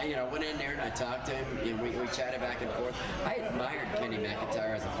I went in there and I talked to him, and we chatted back and forth. I admired Kenny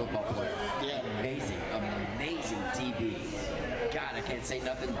McIntyre as a football player. Yeah. Amazing TV. God, I can't say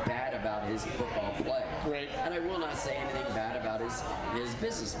nothing bad about his football play. Right. And I will not say anything bad about his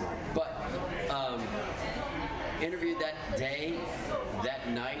business model. But interviewed that day, that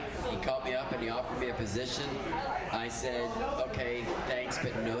night, he called me up and he offered me a position. I said, okay, thanks,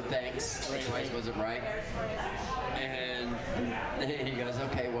 but no thanks. Twice wasn't right. And he goes,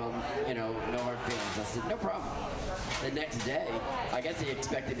 okay, well, no hard feelings. I said, no problem. The next day, I guess he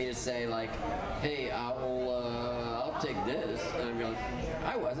expected me to say like, hey, I'll take this. And I'm going,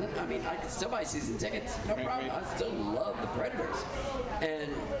 I wasn't. I mean, I could still buy season tickets. No problem. I still love the Predators.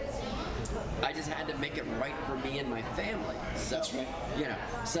 And I just had to make it right for me and my family. So, that's right.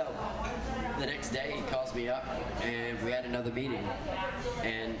 So the next day he calls me up and we had another meeting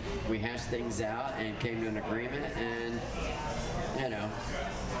and we hashed things out and came to an agreement, and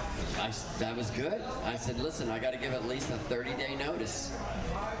that was good. I said, listen, I got to give at least a 30-day notice.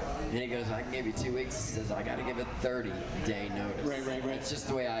 And he goes, I can give you 2 weeks. He says, I got to give a 30-day notice. Right. It's just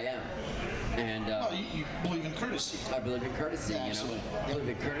the way I am. And you believe in courtesy. I believe in courtesy. Yeah, absolutely. I believe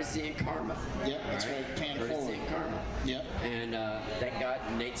in courtesy and karma. Yep, that's right. Paying courtesy forward. and karma. Yep. And thank God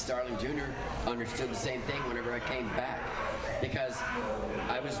Nate Starling Jr. understood the same thing whenever I came back, because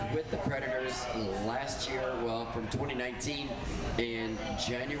I was with the Predators last year, well, from 2019 in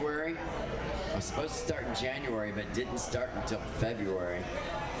January. I was supposed to start in January, but didn't start until February,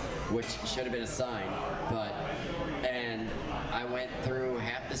 which should have been a sign. And I went through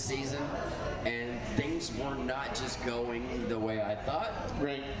half the season, and things were not just going the way I thought.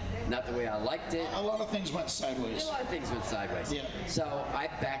 Right. Not the way I liked it. A lot of things went sideways. A lot of things went sideways. Yeah. So I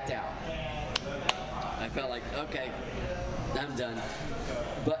backed out. I felt like, okay, I'm done.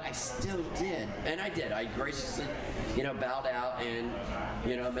 But I still did, and I did. I graciously, bowed out, and,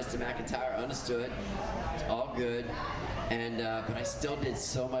 Mr. McIntyre understood. It's all good. And but I still did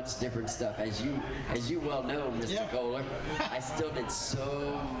so much different stuff, as you well know, Mr. Kohler. I still did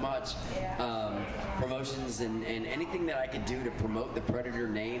so much promotions and anything that I could do to promote the Predator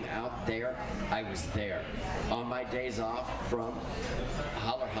name out there. I was there on my days off from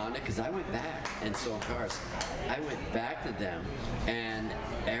Holler Honda, because I went back and sold cars. I went back to them, and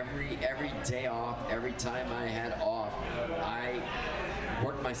every day off, every time I had off, I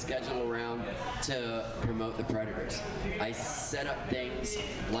worked my schedule around to promote the Predators. I set up things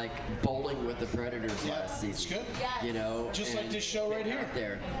like bowling with the Predators last season. Good. Just like this show right here.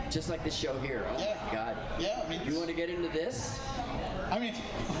 There, just like this show here. Oh my God. Yeah, I mean, you want to get into this? I mean,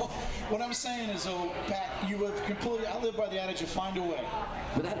 what I'm saying is, Pat, you live completely. I live by the adage of find a way.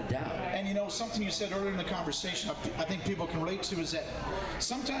 Without a doubt. And something you said earlier in the conversation, I think people can relate to, is that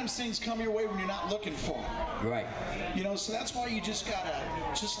sometimes things come your way when you're not looking for them. Right. So that's why you just gotta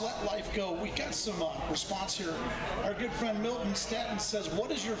let life go. We got some response here. Our good friend Milton Statton says,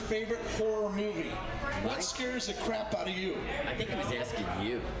 "What is your favorite horror movie? What scares the crap out of you?" I think he was asking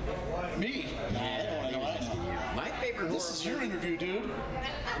you. Me? Yeah, I don't know. My favorite horror This is your movie. interview, dude.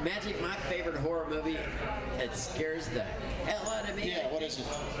 Imagine my favorite horror movie. It scares the hell out of me. Yeah, what is it?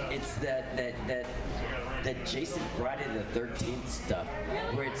 It's that Jason Friday the 13th stuff,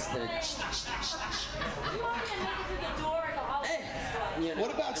 where it's the. Hey, you know,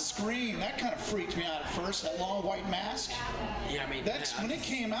 What about Scream? That kind of freaked me out at first. That long white mask. Yeah, I mean, That's when it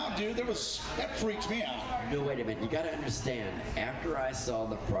came out, dude. That freaked me out. No, wait a minute. You got to understand. After I saw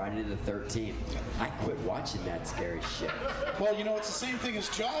the Friday the 13th, I quit watching that scary shit. Well, you know, it's the same thing as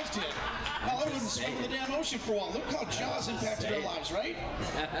Jaws did. Hell, I wouldn't swim in the damn ocean for a while. Look how Jaws impacted our lives, right?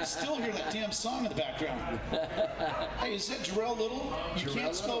 I still hear that damn song in the background. Hey, is that Jarrell Little? You Jarrell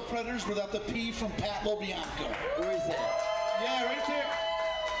can't spell Little. predators without the P from Pat LoBianco. Where is that? Yeah, right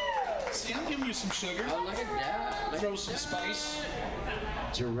there. See, I'm giving you some sugar. Oh, look at that. Throw some spice.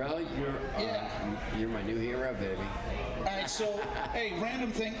 Jarrell, you're my new hero, baby. All right, so, hey,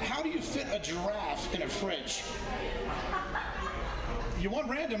 random thing. How do you fit a giraffe in a fridge? You want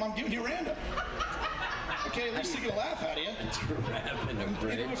random, I'm giving you random. Okay, at least to get a laugh out of you. A giraffe in a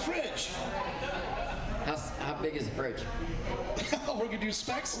Into a fridge. fridge. How big is the fridge? We're gonna do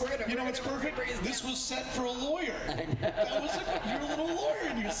specs. You know what's perfect? This was set for a lawyer. That was you're a little lawyer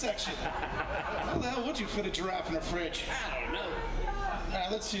in your section. How the hell would you fit a giraffe in a fridge? I don't know. All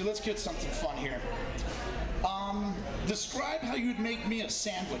right, let's see. Let's get something fun here. Describe how you'd make me a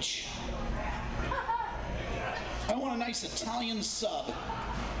sandwich. I want a nice Italian sub.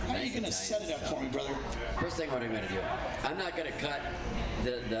 How are you gonna set it up for me, brother? First thing, what I'm gonna do? I'm not gonna cut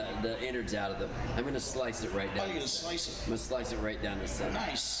the innards out of them. I'm gonna slice it right down. How are you gonna the center. slice it? I'm gonna slice it right down the center.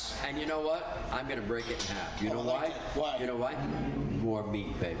 Nice. And you know what? I'm gonna break it in half. You know I why? like it. Why? You know why? More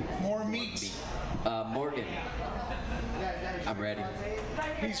meat, baby. More meat. Morgan, I'm ready.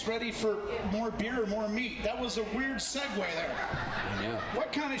 He's ready for more beer or more meat. That was a weird segue there. I know.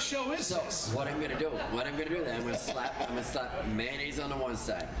 What kind of show is So this? what I'm gonna do then, I'm gonna slap mayonnaise on the one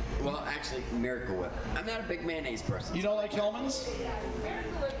side. Well, actually, Miracle Whip. I'm not a big mayonnaise person. You don't like Hellman's?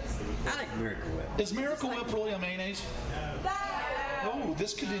 I like Miracle Whip. Is Miracle Whip really a mayonnaise? Oh,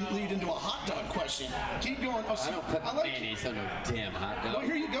 this could lead into a hot dog question. Keep going. Oh, see, I don't put I like mayonnaise on a damn hot dog. Well,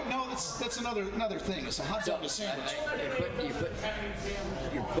 here you go. No, that's another thing. It's a hot dog, a sandwich.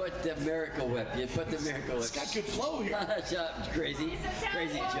 You put the Miracle Whip. You put the Miracle Whip. It's got good flow here. Shut up, crazy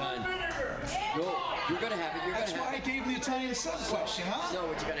John. Go. You're gonna have it. That's why I gave him the Italian sub question, huh? So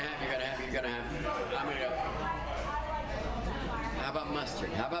what you're gonna have. I'm gonna go. How about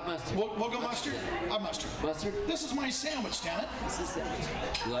mustard? We'll go mustard. I'm mustard. Mustard? This is my sandwich, damn it. This is sandwich.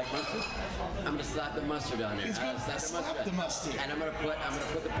 You like mustard? I'm gonna slap the mustard on there. He's gonna slap the mustard. And I'm gonna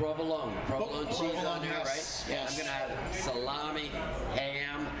put the provolone cheese Provolone, on there, yes, right? yes. I'm gonna have salami,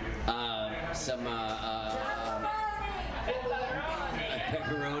 ham, some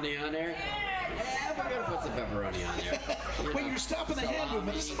pepperoni on there. Yeah, we're gonna put some pepperoni on there. Wait, you're stopping the hand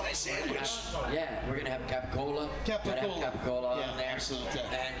movement. This is my sandwich. Yeah, we're gonna have capicola. Capicola Yeah, on there. absolutely.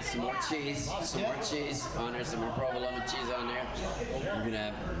 And some more cheese. More cheese on there. Some more provolone cheese on there. We're gonna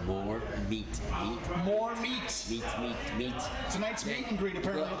have more meat. More meat. Meat. Tonight's meat and greet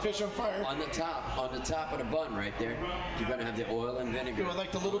apparently Look, Fish on Fire. On the top of the bun right there, you're gonna have the oil and vinegar. You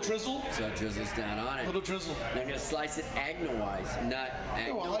like the little drizzle? So it drizzles down on it. Little drizzle. And I'm gonna slice it agonal-wise, not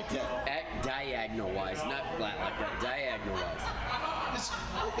Oh, I like that. Diagonal-wise, not flat like that. Diagonal-wise.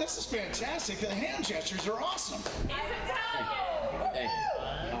 This is fantastic. The hand gestures are awesome. Hey.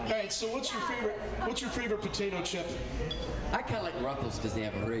 All right, so what's your favorite potato chip? I kind of like Ruffles because they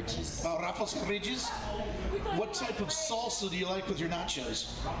have ridges. Ruffles and Ridges. What type of salsa do you like with your nachos?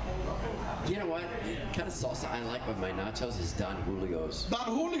 You know what? The kind of salsa I like with my nachos is Don Julio's. Don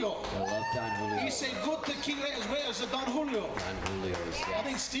Julio. I love Don Julio. He's a good tequila as well as a Don Julio. Don Julio's, yeah. I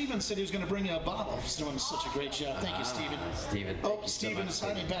think Steven said he was going to bring you a bottle. He's doing such a great job. Thank you, Steven. Steven. Oh, Steven is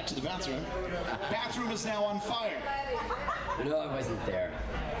hiding back to the bathroom. Bathroom is now on fire. No, I wasn't there.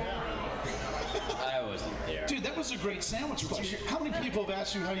 I wasn't there. Dude, that was a great sandwich question. How many people have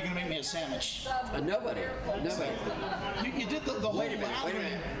asked you how you're going to make me a sandwich? Nobody. You did the whole Wait a minute.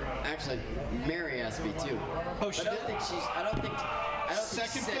 lathering. Actually, Mary asked me too. Oh, she but did? I don't think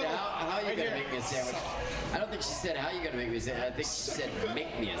she said fiddle. how you Right gonna here. make me a sandwich. I don't think she said how you gonna make me a sandwich. I think she said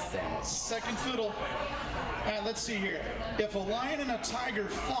make me a sandwich. Second fiddle. All right, let's see here. If a lion and a tiger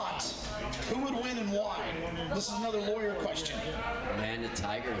fought, who would win and why? This is another lawyer question. Man, the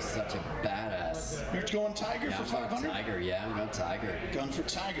tiger is such a badass. You're going tiger Yeah, for I'm going 500? tiger. Yeah, I'm going tiger. Gun for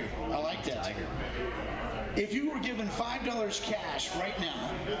tiger. I like that. Tiger. If you were given $5 cash right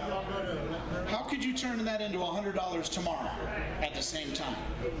now, how could you turn that into $100 tomorrow at the same time?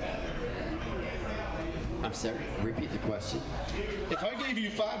 I'm sorry, repeat the question. If I gave you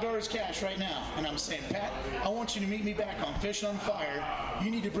 $5 cash right now, and I'm saying, Pat, I want you to meet me back on Fish on Fire, you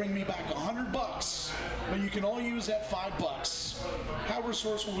need to bring me back $100, but you can all use that $5. How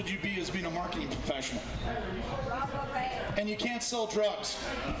resourceful would you be as being a marketing professional? And you can't sell drugs.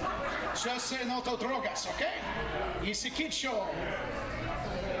 Just say no to drogas, okay? It's a kid show.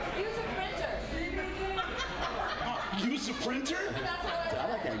 Use a printer. Use a printer? I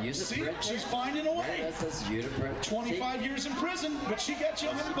like that. Use a printer. She's finding a way. Yeah, that's you to print. 25 years in prison, but she got you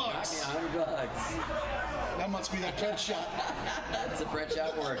 $100. Got me $100. That must be that bread shop. That's the bread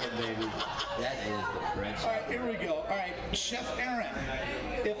shop working, baby. That is the bread shop. All right, here we go. All right, Chef Aaron,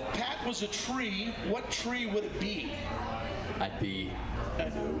 if Pat was a tree, what tree would it be? I'd be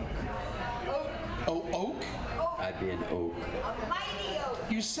an oak. Oh, oak? I'd be an oak. A mighty oak.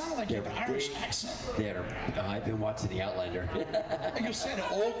 You sound like you have an Irish accent. I've been watching The Outlander. You said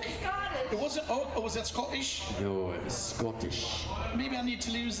oak. It wasn't oak, or was that Scottish? No, it was Scottish. Maybe I need to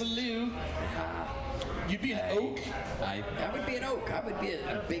lose the loo. You'd be an oak? I would be an oak. I would be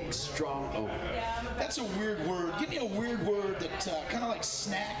a big, strong oak. That's a weird word. Give me a weird word that kind of like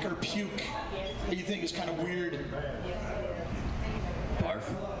snack or puke that you think is kind of weird. Barf.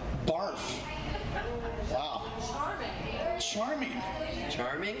 Barf. Wow. Charming.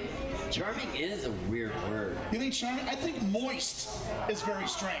 Charming? Charming is a weird word. You think charming? I think moist is very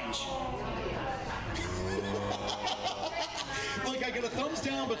strange. Look, I get a thumbs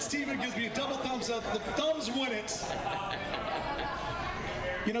down, but Steven gives me a double thumbs up. The thumbs win it.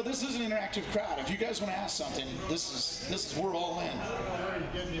 You know, this is an interactive crowd. If you guys want to ask something, this is we're all in.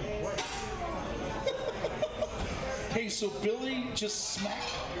 Hey, so Billy just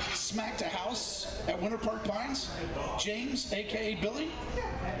smacked a house at Winter Park Pines. James, aka Billy,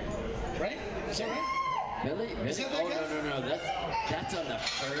 right? Is that right? Billy? Is that that oh guy? no. That's on the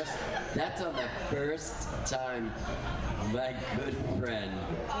first. That's on the first time. My good friend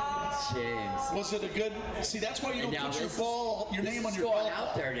James. Was it a good? See, that's why you don't put your name on your ball. ball. This is going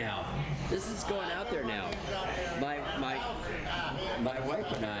out there now. This is going out there now. My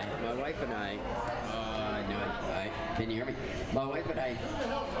wife and I. I knew it. Can you hear me? My wife and I.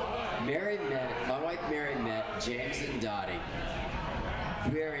 My wife Mary met James and Dottie.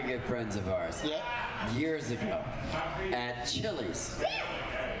 Very good friends of ours. Yeah. Years ago at Chili's,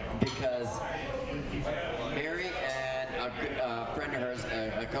 because Mary and a friend of hers,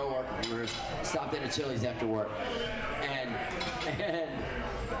 a co-worker of hers, stopped in at Chili's after work, and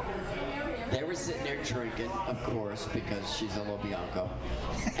they were sitting there drinking, of course, because she's a Lobianco,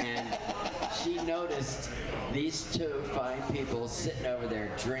 and she noticed these two fine people sitting over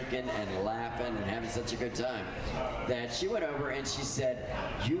there drinking and laughing and having such a good time that she went over and she said,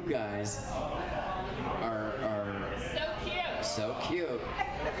 "You guys are so cute.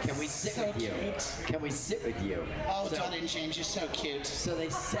 Can we sit with you? Can we sit with you?" Oh, Dottie and James, you're so cute. So they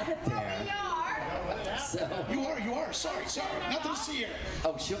sat there. So You are. Sorry. Nothing to see here.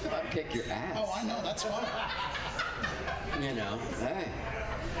 oh, she'll come up and kick your ass. Oh, I know. That's why. You know, hey.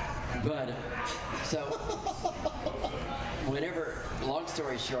 But so whenever, long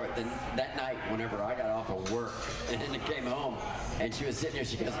story short, then that night, whenever I got off of work and then came home, and she was sitting there,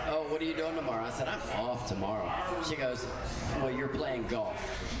 she goes, "Oh, what are you doing tomorrow?" I said, "I'm off tomorrow." She goes, "Well, you're playing golf."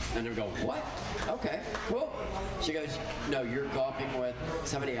 And I go, "What? Okay, cool." She goes, "No, you're golfing with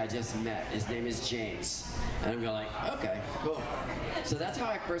somebody I just met. His name is James." And I'm going like, "Okay, cool." So that's how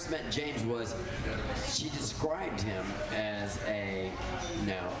I first met James. Was she described him as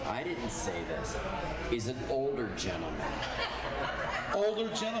no, I didn't say this. He's an older gentleman. Older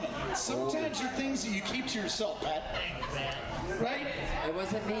gentleman. Sometimes there are things that you keep to yourself, Pat. Right? It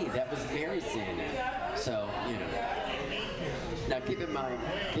wasn't me. That was Mary saying it. So, you know. Now keep in mind.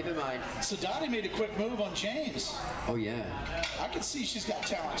 So Dottie made a quick move on James. Oh yeah. I can see she's got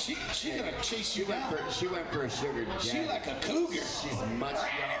talent. She's gonna chase you down. She went for a sugar daddy. She like a cougar. She's much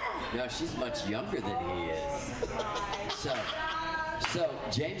no, she's much younger than he is. So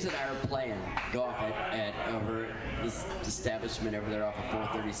James and I are playing golf at over this establishment over there off of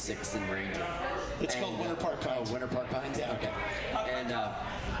 436 in Ranger. It's called Winter Park Pines. Oh, Winter Park Pines. Yeah. Okay. And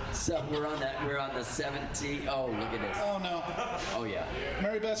so we're on the 17. Oh, look at this. Oh no. Oh yeah.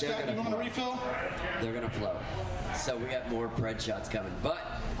 Mary Beth They're Scott, you gonna want a float. refill? They're gonna float. So we got more bread shots coming. But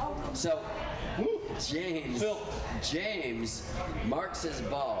so James marks his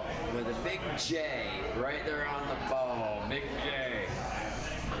ball with a big J right there on the ball. Big J.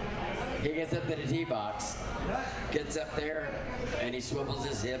 He gets up to the tee box, gets up there, and he swivels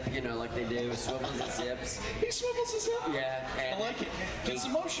his hip, you know, like they do, swivels his hips. He swivels his hip? Yeah. And I like it. Gets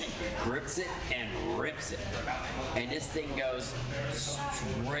some motion. Grips it and rips it. And this thing goes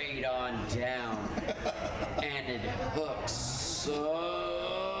straight on down. And it hooks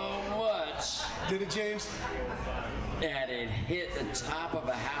so much. Did it, James? And it hit the top of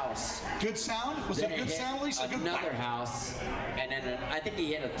a house. Good sound? Was it a good sound, Lisa? Another house, and then I think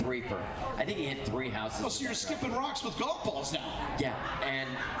he hit a threeper. I think he hit 3 houses. Oh, so you're skipping rocks with golf balls now? Yeah, and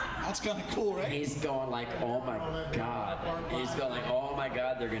that's kind of cool, right? He's going like, oh my God. He's going like, oh my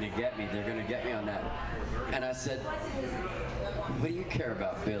God, they're gonna get me. They're gonna get me on that. And I said, what do you care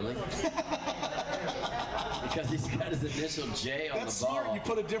about, Billy? Because he's got his initial J on That's the ball. smart. You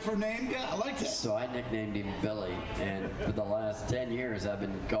put a different name? Yeah, I like that. So I nicknamed him Billy, and for the last 10 years I've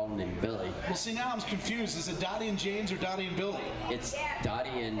been calling him Billy. Well, see, now I'm confused. Is it Dottie and James or Dottie and Billy? It's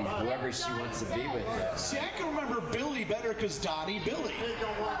Dottie and whoever she wants to be with. See, I can remember Billy better because Dottie, Billy.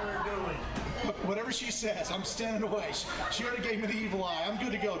 Whatever she says, I'm standing away. She already gave me the evil eye. I'm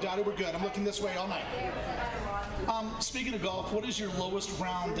good to go. Dottie, we're good. I'm looking this way all night. Speaking of golf, what is your lowest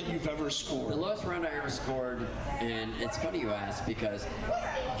round that you've ever scored? The lowest round I ever scored, and it's funny you ask because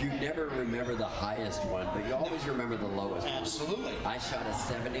you never remember the highest one, but you always remember the lowest one. Absolutely. I shot a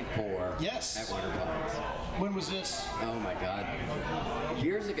 74 yes. at Winter Pines. When was this? Oh my God.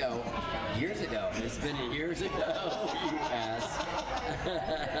 Years ago. It's been years ago, you ass.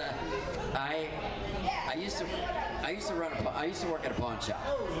 I used to work at a pawn shop,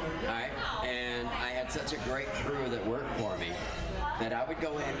 all right? And I had such a great crew that worked for me that I would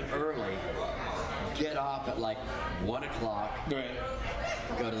go in early, get off at like 1 o'clock, right.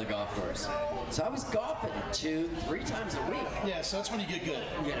 Go to the golf course. So I was golfing 2-3 times a week. Yeah, so that's when you get good.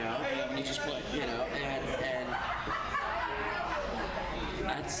 You know? Yeah, when you just play. You know, and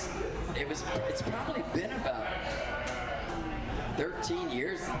it's probably been about 13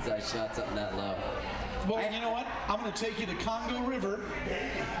 years since I shot something that low. Well, you know what? I'm going to take you to Congo River,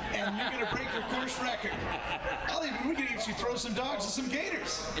 and you're going to break your course record. We can get you throw some dogs and some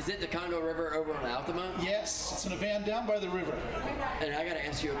gators. Is it the Congo River over on Altamont? Yes, it's in a van down by the river. And I got to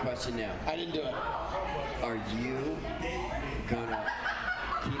ask you a question now. I didn't do it. Are you going to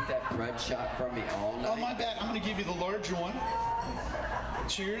keep that bread shot from me all night? Oh, my bad. I'm going to give you the larger one.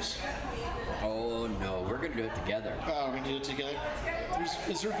 Cheers. Oh, no. We're going to do it together. Oh, we're going to do it together.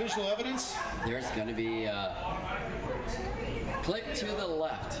 Is there visual evidence? There's going to be click to the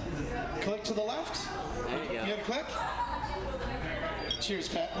left. Click to the left? There you go. You got a click? Cheers,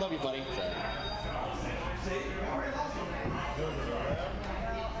 Pat. Love you, buddy.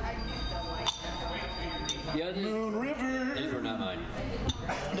 Moon River. These were not mine.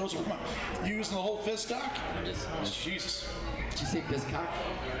 Those were mine. You using the whole fist stock? Jesus. Did you say fist cock?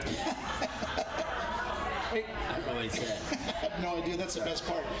 Wait. I don't know what he said. I have no idea. That's the best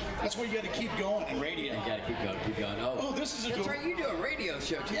part. That's why you got to keep going in radio. You got to keep going. Oh, this is a that's good. Right. You do a radio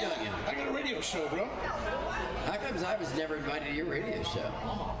show too, don't you? I got a radio show, bro. How comes I was never invited to your radio show?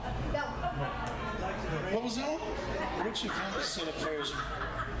 What was that one? Which event is set up players?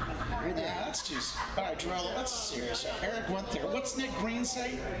 Yeah, that's too. All right, Terrell, that's serious. Eric went there. What's Nick Green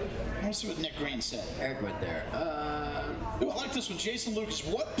say? Let's see what Nick Green said. Eric went there. Ooh, I like this one. Jason Lucas.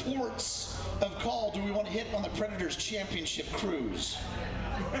 What ports of call do we want to hit on the Predators Championship cruise?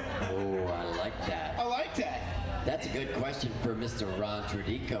 Oh, I like that. I like that. That's a good question for Mr. Ron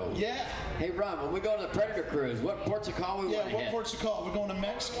Trudico. Yeah. Hey, Ron, when we go to the Predator cruise, what ports of call we want to hit? Yeah, what ports of call? We're going to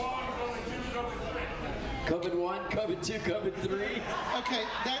Mexico? COVID 1, COVID 2, COVID 3. Okay,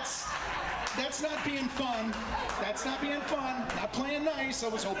 that's not being fun. That's not being fun. Not playing nice. I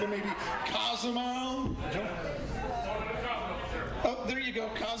was hoping maybe Cozumel. Oh, there you go,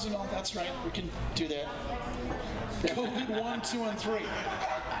 Cozumel. That's right. We can do that. COVID 1, 2, and 3.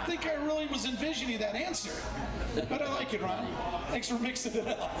 I think I really was envisioning that answer. But I like it, Ron. Thanks for mixing it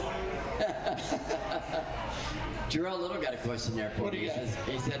up. Jarrell Little got a question there for you.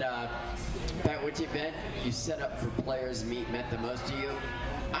 He said, Pat, which event you set up for players meant the most to you?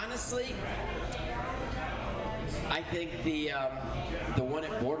 Honestly, I think the one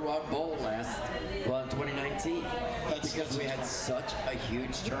at Boardwalk Bowl in 2019, because we had such a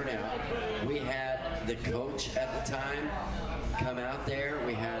huge turnout. We had the coach at the time come out there.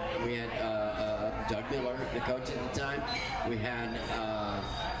 We had Doug Miller, the coach at the time. We had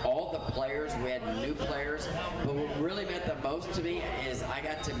all the players. We had new players. But what really meant the most to me is I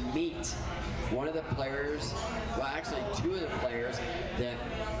got to meet one of the players, well, actually two of the players that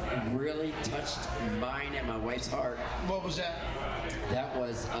really touched mine and my wife's heart. What was that? That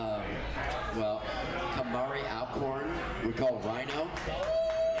was, Kamari Alcorn, we call Rhino.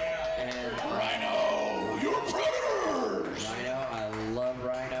 And And Rhino, your Predators! Rhino, I love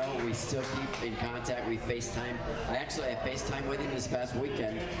Rhino. We still keep in contact. We FaceTime. I FaceTime with him this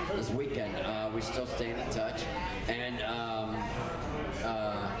weekend. We still stay in touch. And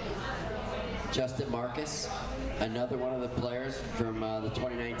Justin Marcus, another one of the players from the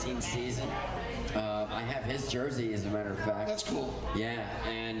 2019 season. I have his jersey, as a matter of fact. That's cool. Yeah,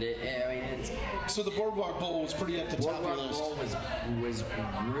 and it's. So the Boardwalk Bowl was pretty at the top of the list. Boardwalk Bowl was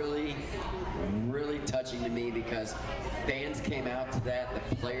really, really touching to me because fans came out to that,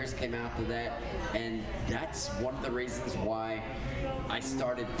 the players came out to that, and that's one of the reasons why I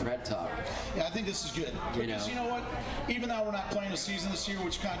started Pred Talk. Yeah, I think this is good. Because you know what? Even though we're not playing a season this year,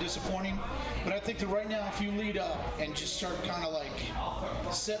 which is kind of disappointing, but I think that right now, if you lead up and just start kind of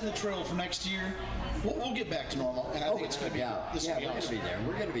like setting the trail for next year, we'll get back to normal. And I think it's going to be this will be awesome.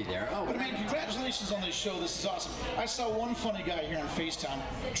 We're going to be there. Oh, but I mean, congratulations on this show. This is awesome. I saw one funny guy here on FaceTime.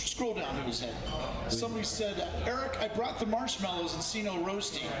 Scroll down to his head. Somebody said, Eric, I brought the marshmallows and see no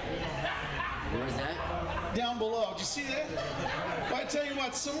roasting. Where is that? Down below. Did you see that? Well, I tell you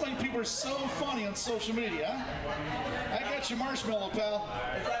what, so many people are so funny on social media. I got your marshmallow, pal.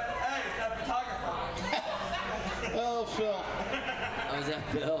 It's that photographer. Oh, Phil. Oh, is that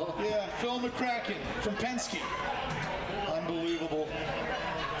Phil? Yeah, Phil McCracken from Penske. Unbelievable.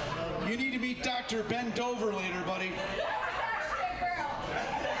 You need to meet Dr. Ben Dover later, buddy.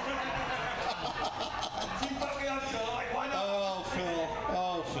 Oh, Phil.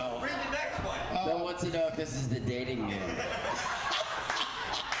 Oh, Phil. Read the next one. Phil wants to know if this is the dating game.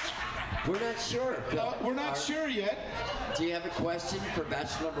 We're not sure. Phil. We're not sure yet. Do you have a question for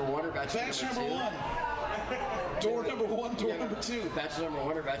bachelor number 1 or bachelor number 2? Bachelor number 1. Door number 1, door number 2. Bachelor number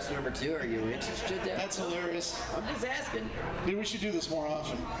 1 or bachelor number 2? Are you interested? That's hilarious. I'm just asking. Maybe we should do this more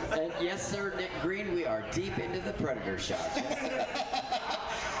often. And yes, sir, Nick Green, we are deep into the Predator shot. Yes, sir.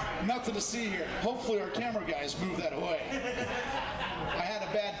 Nothing to see here. Hopefully our camera guys move that away. I had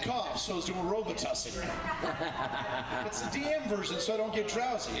a bad cough, so I was doing Robitussin. It's the DM version, so I don't get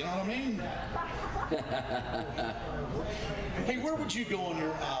drowsy, you know what I mean? Hey, where would you go on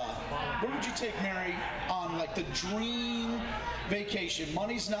your, where would you take Mary on like the dream vacation?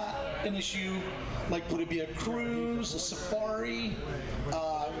 Money's not an issue. Like, would it be a cruise, a safari,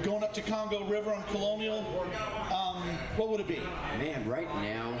 going up to Congo River on Colonial? What would it be? Man, right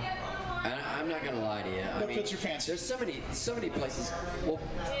now, I'm not gonna lie to you. What fits your fancy? There's so many places. Well,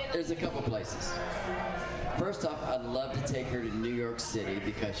 there's a couple places. First off, I'd love to take her to New York City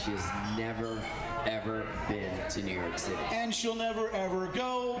because she has never, ever been to New York City. And she'll never, ever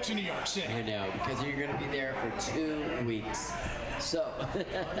go to New York City. I know, because you're gonna be there for 2 weeks. So. How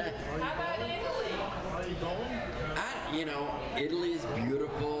about Italy? Are you going? Italy is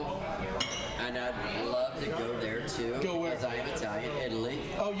beautiful. And I'd love to go there too. Go where? Because I am Italian, Italy.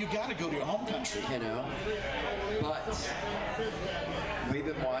 Oh, you got to go to your home country. But we've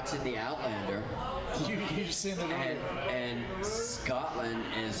been watching The Outlander. You seen the and Scotland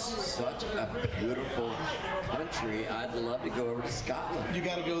is such a beautiful country. I'd love to go over to Scotland. You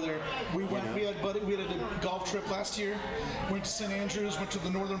got to go there. We went. We had a golf trip last year. Went to St Andrews. Went to the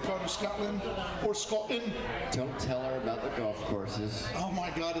northern part of Scotland, or Scotland. Don't tell her about the golf courses. Oh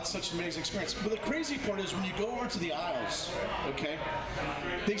my God, it's such an amazing experience. But the crazy part is when you go over to the Isles, okay,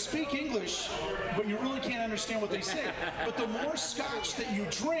 they speak English, but you really can't understand what they say. But the more scotch that you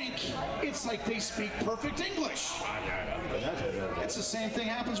drink, it's like they speak perfect English. It's the same thing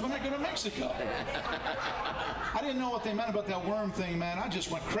happens when I go to Mexico. I didn't know what they meant about that worm thing, man. I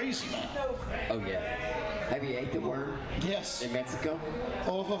just went crazy, man. Oh yeah. Have you ate the worm? Yes. In Mexico?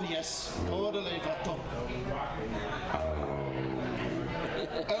 Oh yes. Orale vato.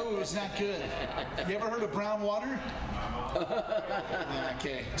 Oh, it's not good. You ever heard of brown water?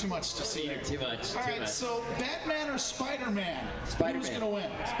 Okay, too much to see here. Too much. All right, so Batman or Spider-Man? Spider-Man. Who's gonna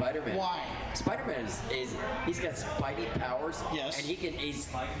win? Spider-Man. Why? Spider-Man he's got Spidey powers. Yes. And he's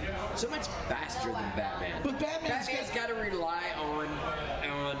so much faster than Batman. But Batman's got to rely on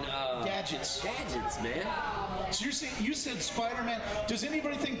gadgets. Gadgets, man. So you said Spider-Man. Does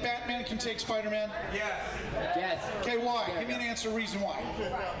anybody think Batman can take Spider-Man? Yes. Yes. Okay, why? Give me an answer, reason why.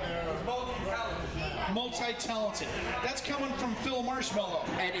 Multi-talented. That's coming from Phil Marshmallow.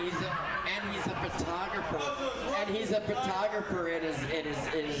 And he's a photographer. And he's a photographer in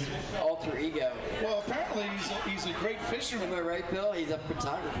his alter ego. Well, apparently he's a great fisherman. Am I right, Bill? He's a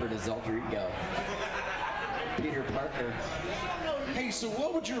photographer in his alter ego. Peter Parker. Hey, so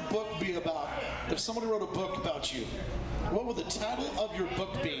what would your book be about if somebody wrote a book about you? What would the title of your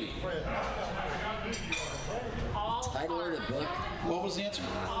book be? Title of the book? What was the answer?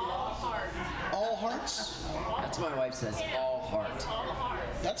 All heart. All hearts? That's what my wife says, all heart.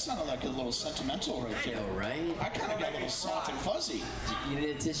 That sounded like a little sentimental right I there. know, right? I kind of got a little soft and fuzzy. You need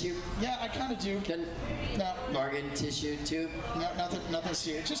a tissue? Yeah, I kind of do. No, Bargain tissue too? no, nothing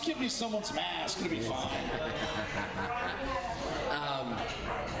serious. Just give me someone's mask. It'll be fine.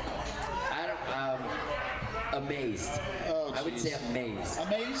 Amazed. Oh, I would say amazed.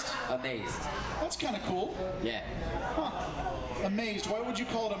 Amazed? Amazed. That's kind of cool. Yeah. Huh. Amazed. Why would you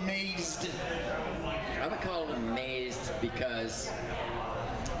call it amazed? I would call it amazed because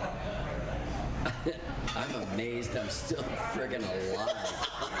I'm amazed I'm still friggin' alive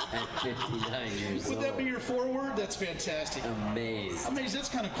at 59 years old. Would that be your foreword? That's fantastic. Amazed. Amazed. That's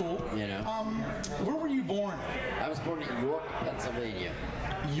kind of cool. You know? Where were you born? I was born in York, Pennsylvania.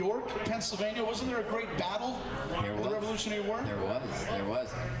 York, Pennsylvania. Wasn't there a great battle There in was. the Revolutionary War? There was.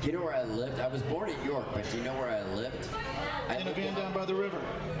 Do you know where I lived? I was born in York, but do you know where I lived? In a van down by the river.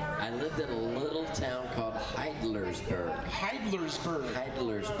 I lived in a little town called Heidlersburg.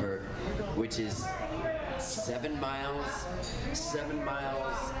 Heidlersburg, which is 7 miles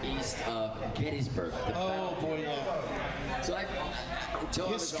east of Gettysburg. Oh boy, yeah. So until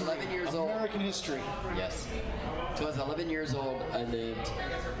I was 11 years old. American history. Yes. Until I was 11 years old, I lived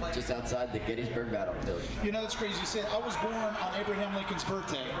just outside the Gettysburg battlefield. You know, that's crazy you say. I was born on Abraham Lincoln's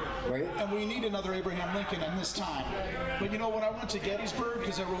birthday. Were you? And we need another Abraham Lincoln in this time. But you know, when I went to Gettysburg,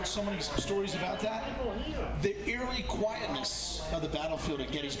 because I wrote so many stories about that, the eerie quietness of the battlefield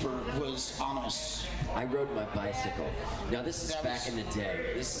at Gettysburg was ominous. I rode my bicycle. Now this is back in the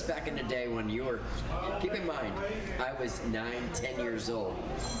day. This is back in the day when you were, keep in mind, I was 9, 10 years old,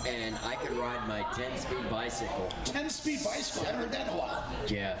 and I could ride my 10-speed bicycle. 10-speed bicycle? I haven't heard that in a while.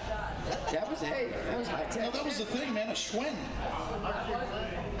 Yeah. That was high tech. No, that was the thing, man, a Schwinn.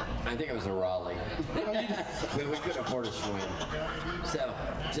 I think it was a Raleigh. But we couldn't afford a Schwinn. So,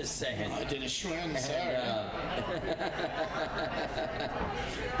 just saying. I did a Schwinn, sorry.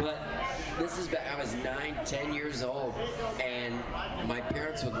 But this is back, I was 9, 10 years old, and my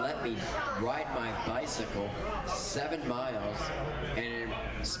parents would let me ride my bicycle 7 miles and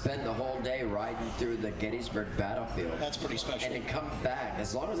spend the whole day riding through the Gettysburg battlefield. That's pretty special. And then come back,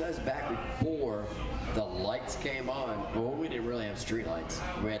 as long as I was back before the lights came on. Well, we didn't really have street lights.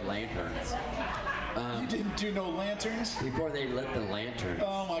 We had lanterns. You didn't do no lanterns? Before they lit the lantern.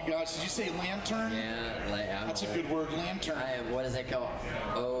 Oh my gosh, did you say lantern? Yeah, That's a good word, lantern. I am, what is it called?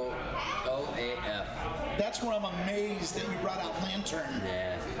 OAF. That's where I'm amazed that you brought out lantern.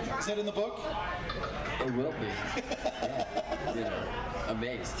 Yeah. Is that in the book? It will be. Yeah. You know,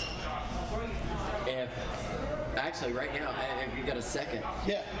 amazed. Actually, right now, if you got a second,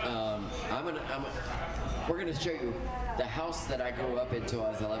 Yeah. we're gonna show you the house that I grew up in until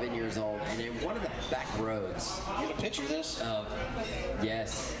I was 11 years old, and in one of the back roads. You have a picture of this?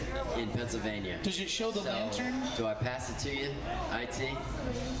 Yes, in Pennsylvania. Does it show the lantern? Do I pass it to you, IT?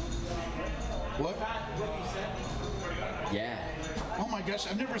 What? Yeah. Oh my gosh,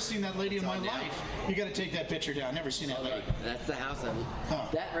 I've never seen that lady in my life. You got to take that picture down. Never seen that lady. That's the house Huh.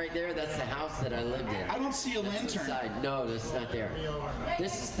 that right there, that's the house that I lived in. I don't see a lantern. Inside. No, that's not there.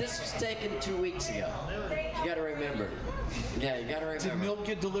 This was taken 2 weeks ago. You gotta remember. Yeah, you gotta remember. Did milk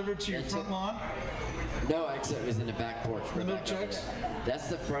get delivered to your That's front it. lawn? No, actually it was in the back porch. The milk back over jugs? there. That's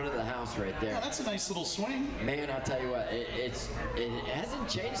the front of the house right there. Oh, that's a nice little swing. Man, I'll tell you what, it hasn't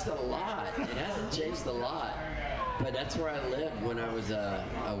changed a lot. It hasn't changed a lot. But that's where I lived when I was a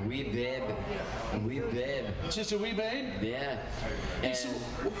wee bib. A wee bib. Just a wee babe? Yeah. Hey, And so,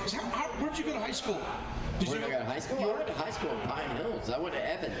 where'd you go to high school? where did I go to high school? I went to high school in Pine Hills. I went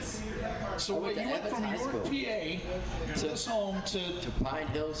to Evans. So I went wait, to you went Evans from High York, School. PA, to this home to Pine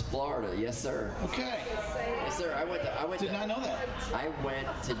Hills, Florida. Yes, sir. okay. Yes, sir. I went Did to, not know that. I went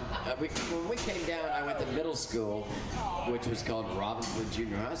to, when we came down, I went to middle school, which was called Robbinswood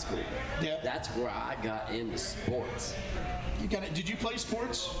Junior High School. Yeah. That's where I got into sports. You got it. Did you play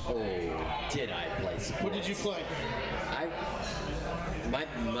sports? Oh, did I play sports? What did you play?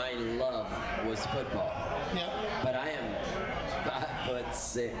 My love was football. Yeah. But I am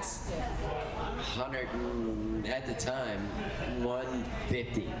 5'6", 100 at the time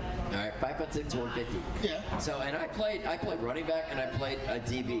 150. All right, 5'6", 150. Yeah. So and I played running back and I played a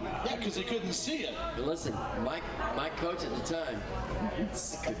DB. Yeah, because they couldn't see it. Listen, my coach at the time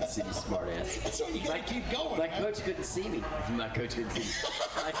couldn't see me, smart ass. So you gotta keep going. My man. coach couldn't see me. My coach couldn't see me.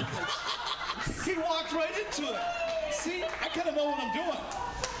 My coach- He walked right into it. See, I kind of know what I'm doing.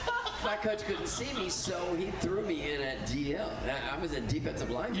 My coach couldn't see me, so he threw me in at DL. I was a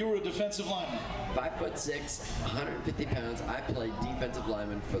defensive lineman. You were a defensive lineman. 5'6", 150 pounds. I played defensive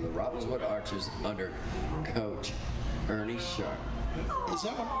lineman for the Robbinswood Archers under Coach Ernie Sharp. Is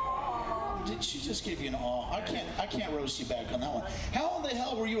that what? did she just give you an awe? I can't roast you back on that one. How in the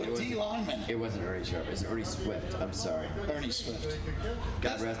hell were you a D lineman? It wasn't Ernie Sharp. It was Ernie Swift. I'm sorry. Ernie Swift.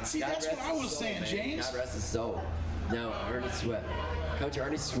 God rest. See, God that's rest what I was his soul, saying, man. James. God rest his soul. No, Ernie Swift. Coach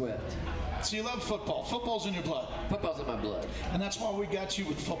Ernie Swift. So you love football. Football's in your blood. Football's in my blood. And that's why we got you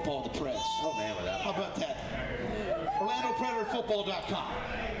with Football the Press. Oh man, without. How about that? OrlandoPredatorFootball.com.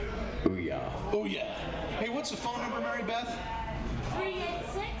 Ooh yeah. Oh yeah. Hey, what's the phone number, Mary Beth?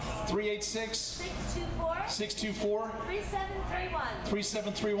 386 624 3731.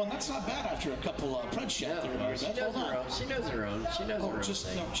 3731. That's not bad after a couple Pred shot there, Mary She Beth. knows Hold her on. own. She knows her own. She knows her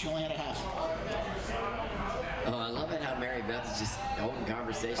own. No, she only had a half. Oh, I love it how Mary Beth is just holding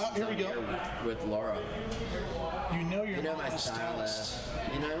conversations Here we go. with Laura. You know your You know my mom's style. stylist.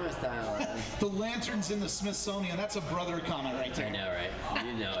 You know my style. The lanterns in the Smithsonian. That's a brother comment right there. I know, right?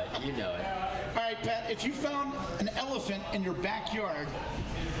 You know it. You know it. All right, Pat, if you found an elephant in your backyard,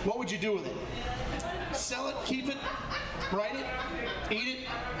 what would you do with it? Sell it, keep it, ride it, eat it?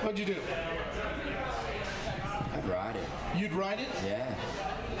 What'd you do? I'd ride it. You'd ride it? Yeah.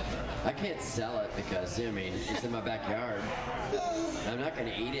 I can't sell it because, I mean, it's in my backyard. I'm not going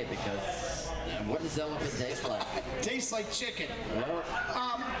to eat it because what does elephant taste like? Tastes like chicken. Well,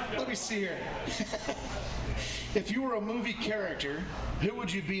 Let me see here. If you were a movie character, who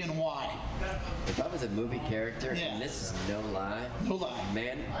would you be and why? if I was a movie character, Yeah. and this is no lie, No lie.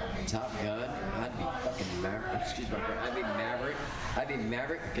 man, Top Gun, I'd be fucking Maverick. Excuse my friend. I'd be Maverick. I'd be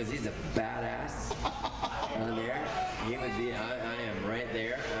Maverick because he's a badass on there. He would be, I am right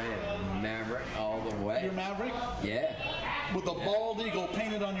there. I am Maverick all the way. You're Maverick? Yeah. With a bald eagle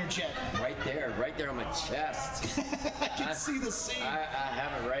painted on your jet. Right there on my chest. I can see the scene. I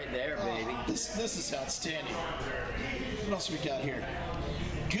have it right there, baby. This is outstanding. What else we got here?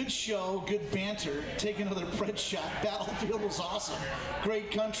 Good show, good banter. Take another Pred shot. Battlefield was awesome.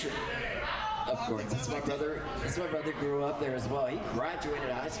 Great country. Of course, that's my brother. That's my brother grew up there as well. He graduated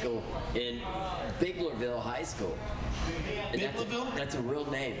high school in Biglerville High School. And Biglerville? That's a real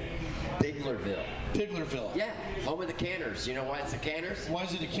name. Biglerville. Biglerville. Yeah, home of the Canners. You know why it's the Canners? Why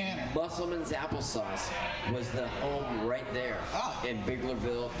is it a cannon? Musselman's Applesauce was the home right there in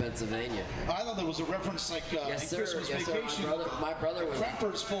Biglerville, Pennsylvania. I thought that was a reference like Yes, in sir. Christmas Yes, sir. Vacation. My brother was.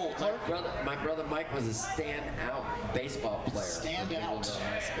 Crapper's full, Clark. My brother Mike was a stand-out baseball player. Stand for out. Biglerville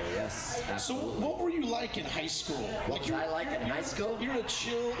High School. Yes, So absolutely. what were you like in high school? What was I like in high school? You're a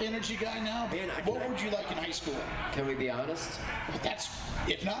chill energy guy now. Man, what would you like in high school? Can we be honest? That's,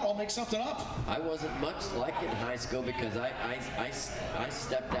 if not, I'll make something up. I wasn't much like it in high school because I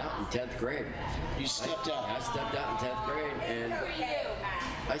stepped out in 10th grade. You stepped out. I stepped out in 10th grade, and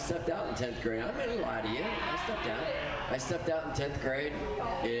I stepped out in 10th grade. I'm not gonna lie to you. I stepped out. I stepped out in 10th grade.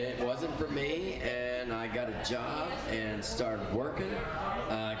 It wasn't for me, and I got a job and started working.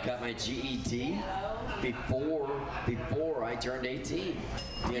 Got my GED before I turned 18.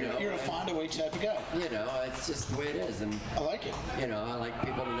 You know, You're a find a way type of guy. You know, it's just the way it is, and I like it. you know, I like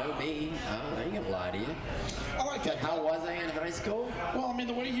people to know me. I ain't gonna lie to you. I like that. How was I in high school? Well, I mean,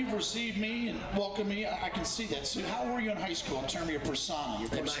 the way you've received me and welcomed me, I can see that. So how were you in high school in terms of your persona, your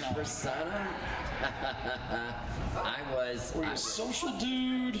In my personality? persona, I was. Were you a social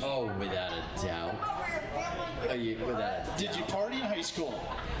dude? Oh, without a doubt. Without a doubt. Did you party in high school?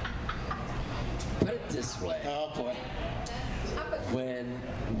 Put it this way: Oh, boy.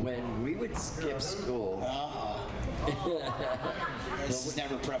 when we would skip school, This is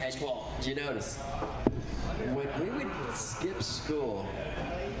never preface well. did you notice? When we would skip school,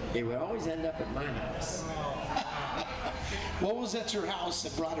 it would always end up at my house. What was at your house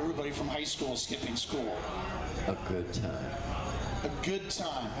that brought everybody from high school skipping school? A good time. A good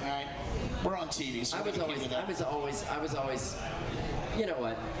time, all right? We're on TV, so I was always. You know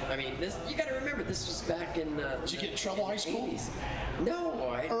what? I mean, this. You got to remember, this was back in. Did you get in trouble high school? 80s.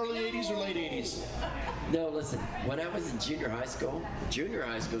 No, Early 80s or late 80s? No, listen. When I was in junior high school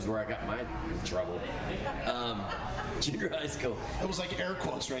is where I got my trouble. Junior high school. It was like air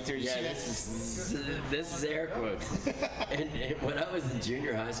quotes right there. You Yeah, see that? this is air quotes. and when I was in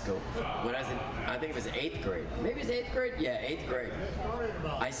junior high school, when I was in, I think it was 8th grade. Maybe it was 8th grade? Yeah, 8th grade.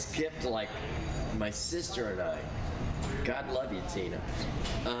 I skipped like my sister and I. God love you, Tina.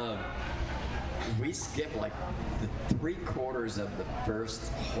 We skipped like the 3/4 of the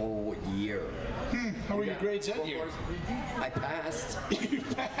first whole year. How were your grades that year? I passed. You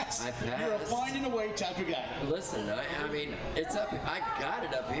passed. I passed. You're a finding a way type of guy. Listen, I mean, it's up. I got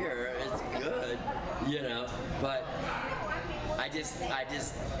it up here. It's good, you know. But I just,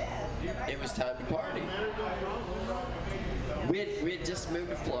 it was time to party. we had just moved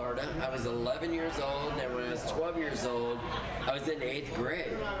to Florida. I was 11 years old, and when I was 12 years old, I was in 8th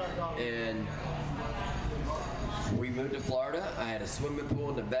grade. And we moved to Florida. I had a swimming pool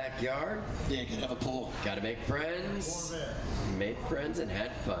in the backyard. Yeah, you could have a pool. Got to make friends. Made friends and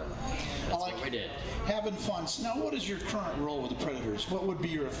had fun. That's what we did. Having fun. So now, what is your current role with the Predators? What would be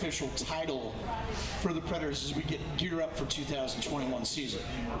your official title for the Predators as we gear up for 2021 season?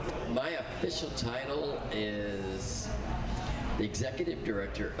 My official title is the Executive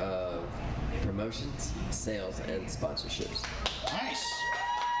Director of Promotions, Sales, and Sponsorships. Nice.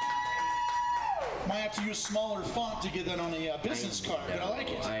 Might have to use smaller font to get that on a business card, but I like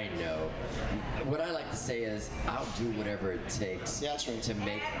it. I know. What I like to say is, I'll do whatever it takes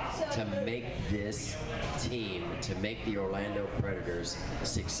to make this team, to make the Orlando Predators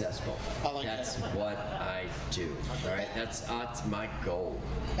successful. I like That's that. what I do. All right, that's my goal.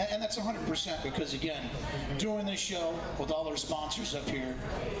 And that's 100% because, again, doing this show with all our sponsors up here,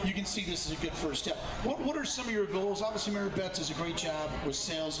 you can see this is a good first step. What are some of your goals? Obviously, Mary Beth does a great job with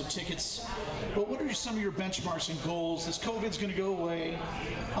sales of tickets, but what are some of your benchmarks and goals? This COVID's going to go away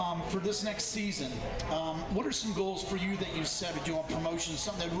for this next season. What are some goals for you that you set to do on promotion,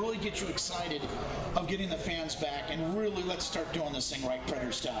 something that really gets you excited of getting the fans back and really let's start doing this thing right,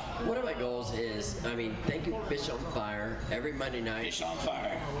 Predator style? One of my goals is, thank you, Fish on Fire, every Monday night. Fish on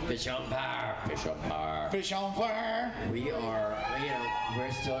fire. Fish on fire. Fish on fire. Fish on fire. We are,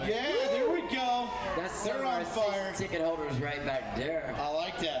 we're still. Yeah, there we go. They're on fire. Ticket holders right back there. I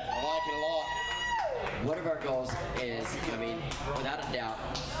like that. I like it a lot. One of our goals is, without a doubt,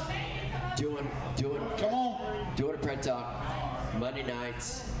 doing a Pred Talk Monday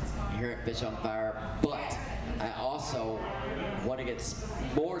nights here at Fish on Fire, but I also want to get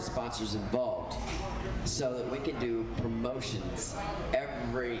more sponsors involved so that we can do promotions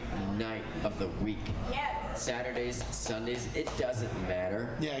every night of the week. Saturdays, Sundays, it doesn't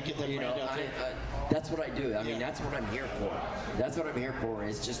matter. Yeah, get that brand out there. That's what I do. That's what I'm here for. That's what I'm here for,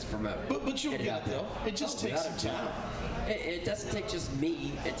 is just to promote. But you'll get it, though. It just takes some time. It doesn't take just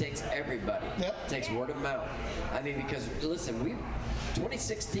me. It takes everybody. Yep. It takes word of mouth. Because, listen,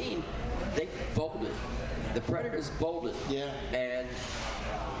 2016, they folded. The Predators folded. Yeah. And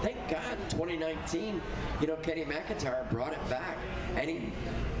thank God, 2019, Kenny McIntyre brought it back. And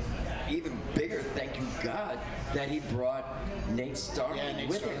even bigger, thank you God, that he brought Nate Starling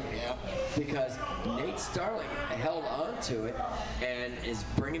with him. Yeah. Because Nate Starling held on to it and is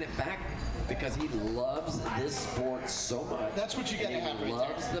bringing it back because he loves this sport so much. That's what you got to have right there. He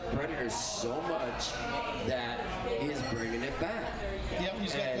loves the Predators so much that he is bringing it back. Yep,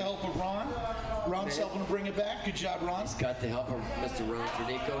 he's got the help of Ron. Ron's helping to bring it back. Good job, Ron. He's got the help of Mr. Ron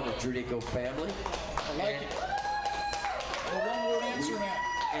Trudico and the Trudico family. I like it. The one-word answer, man.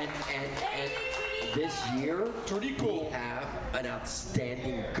 And this year, Trudico. we have an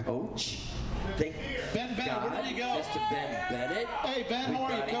outstanding coach. Ben Bennett, where did he go? Mr. Ben Bennett. Hey, Ben, how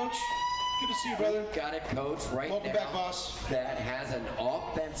are you, Coach? Good to see you, brother. We've got a coach right Welcome now back, boss. that has an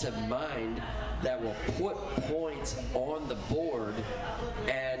offensive mind that will put points on the board,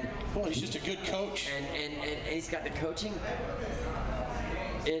 and Boy, he's just a good coach. and he's got the coaching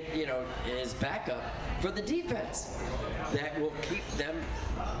in his backup for the defense that will keep them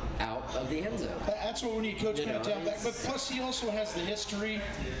out of the end zone. That's what we need, Coach, kind of down back. But plus, he also has the history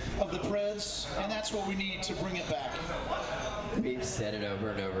of the Preds, and that's what we need to bring it back. We've said it over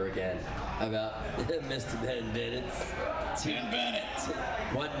and over again about Mr. Ben Bennett's Ben Bennett.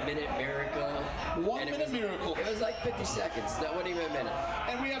 1 minute miracle. 1 minute miracle. It was like 50 seconds. That wasn't even a minute.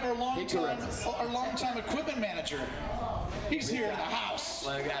 And we have our longtime equipment manager. He's here in the house.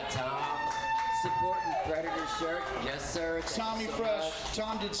 Well, we got Tom supporting Predator shirt. Yes, sir. Tommy Fresh.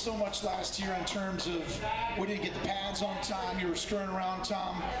 Tom did so much last year in terms of we didn't get the pads on time. You were screwing around,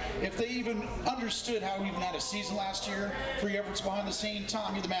 Tom. If they even understood how we even had a season last year for your efforts behind the scene,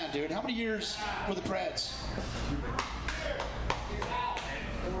 Tom, you're the man, dude. How many years with the Preds?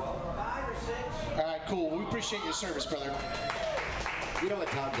 5 or 6. All right, cool. We appreciate your service, brother. You know what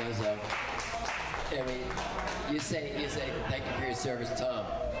Tom does, though? You say, thank you for your service, Tom.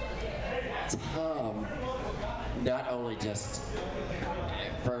 Tom not only just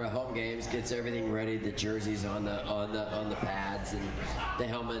for home games gets everything ready, the jerseys on the pads and the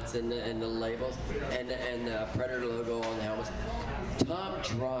helmets and the labels and the Predator logo on the helmets. Tom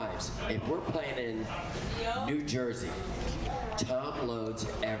drives. If we're playing in New Jersey, Tom loads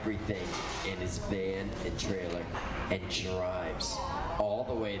everything in his van and trailer and drives all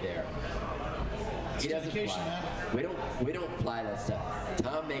the way there. That's dedication, man. We don't apply that stuff.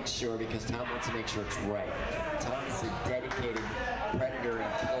 Tom makes sure, because Tom wants to make sure it's right. Tom is a dedicated Predator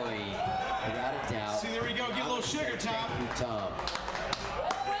employee, without a doubt. See, there we go. Get a little sugar, Tom. Thank you, Tom.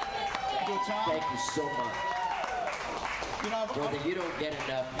 Go, Tom. Thank you so much. You know, Brother, you don't get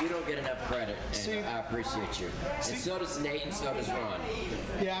enough credit, and I appreciate you. And so does Nate, and so does Ron.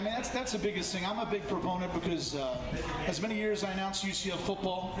 Yeah, I mean, that's the biggest thing. I'm a big proponent because as many years I announced UCF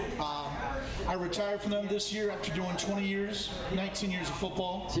football, I retired from them this year after doing 20 years, 19 years of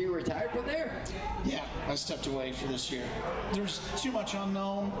football. So you retired from there? Yeah, I stepped away for this year. There's too much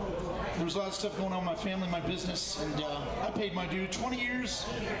unknown. There was a lot of stuff going on in my family, my business, and I paid my due. 20 years,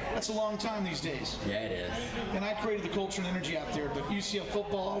 that's a long time these days. Yeah, it is. And I created the culture and energy out there, but UCF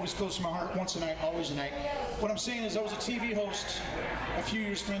football, always close to my heart, once a night, always a night. What I'm saying is I was a TV host a few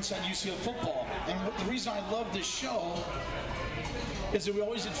years for Inside UCF Football, and the reason I love this show is that we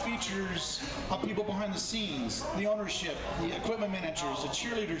always did features of people behind the scenes, the ownership, the equipment managers, the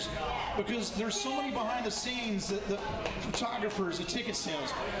cheerleaders, because there's so many behind the scenes, the photographers, the ticket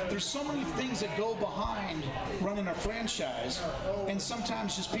sales. There's so many things that go behind running a franchise, and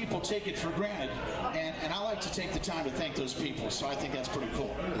sometimes just people take it for granted. And I like to take the time to thank those people, so I think that's pretty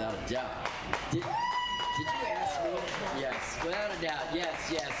cool. Without a doubt. Did you ask me? Yes, without a doubt.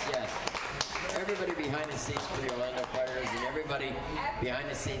 Yes. Everybody behind the scenes for the Orlando Pirates, and everybody behind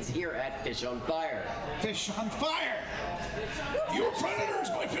the scenes here at Fish on Fire. Fish on Fire! Your Predators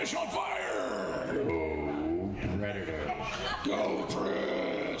by Fish on Fire! Go Predator. Go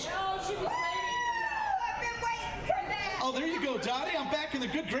Pres! Oh, there you go, Dottie. I'm back in the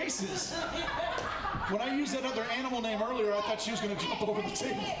good graces. When I used that other animal name earlier, I thought she was going to jump over the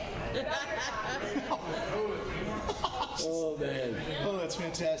table. Oh, man. Oh, that's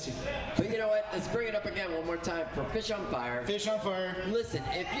fantastic. But you know what? Let's bring it up again one more time for Fish on Fire. Fish on Fire. Listen,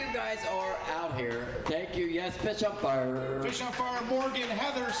 if you guys are out here, thank you. Yes, Fish on Fire. Fish on Fire, Morgan,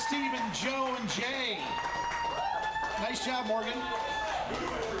 Heather, Steven, Joe, and Jay. Nice job, Morgan.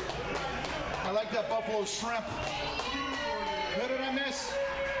 I like that buffalo shrimp. Who did I miss?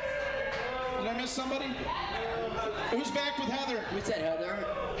 Did I miss somebody? Who's back with Heather? We said Heather.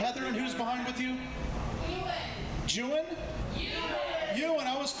 Heather, and who's behind with you? Ewan? Ewan,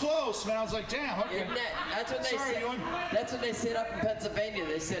 I was close, man. I was like, damn, okay. That's what they Sorry, said. Ewan. That's what they said up in Pennsylvania.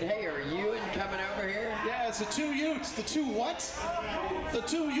 They said, hey, are Ewan coming over here? Yeah, it's the two Utes. The two what? The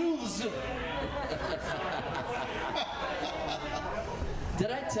two youths.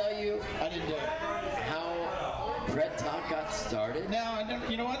 Did I tell you I didn't do it. how Pred Talk got started? Now, I never,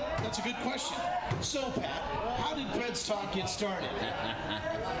 you know what? That's a good question. So, Pat, how did Pred's Talk get started?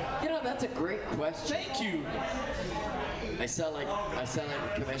 You know, that's a great question. Thank you. I sound like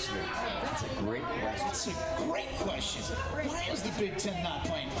the commissioner. That's a great question. That's a great question. Why is the Big Ten not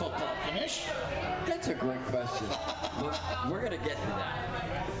playing football, Commish? That's a great question. We're gonna get to that.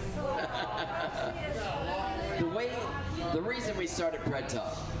 The reason we started Pred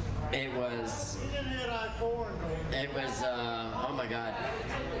Talk, it was oh my God,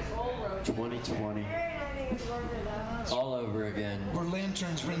 2020. All over again. Where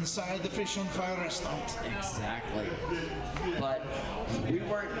lanterns were inside the Fish on Fire restaurant. Exactly. But we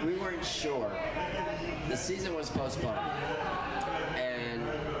weren't sure. The season was postponed. And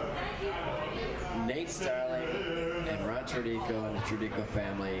Nate Starling and Ron Trudico and the Trudico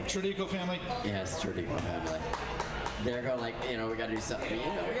family. Trudico family? Yes, Trudico family. They're going like, we got to do something. We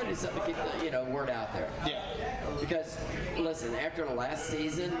got to do something to keep the, word out there. Yeah. Because, listen, after the last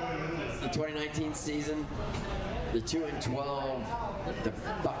season, the 2019 season, the 2-12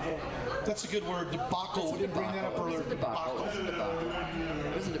 debacle. That's a good word, debacle. We didn't bring that up earlier. It was a debacle.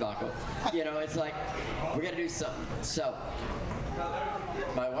 It was a debacle. It's like, we got to do something. So,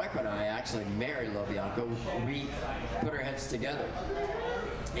 my wife and I, actually, Mary LoBianco, we put our heads together.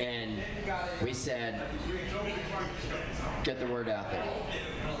 And we said, get the word out there.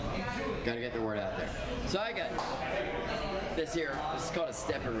 Got to get the word out there. So I got this here. This is called a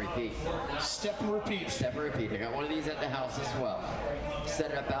step and repeat. Step and repeat. Step and repeat. I got one of these at the house as well.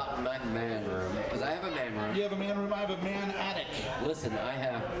 Set it up out in my man room because I have a man room. You have a man room. I have a man attic. Listen, I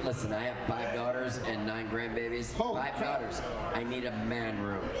have 5 daughters and 9 grandbabies. Oh, 5 daughters. I need a man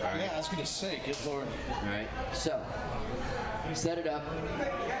room. All right? Yeah, I was gonna say, good Lord. All right. So set it up,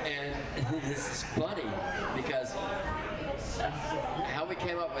 and this is funny because how we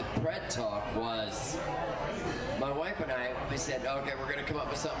came up with Pred Talk was my wife and I, we said, okay, we're going to come up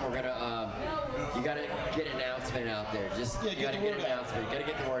with something. We're going to, you got to get an announcement out there. You got to get an announcement. You got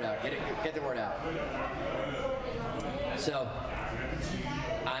to get the word out. Get the word out. So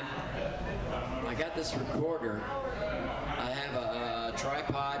I got this recorder. I have a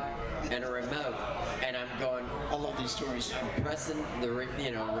tripod and a remote, and I'm going. I love these stories. I'm pressing the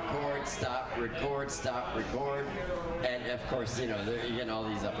record, stop, record, and of course you're getting all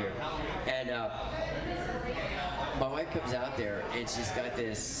these up here, and my wife comes out there and she's got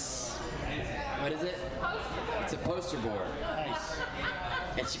this. What is it? It's a poster board. Nice.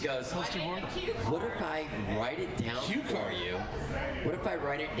 And she goes, Poster board? what if I write it down for you? What if I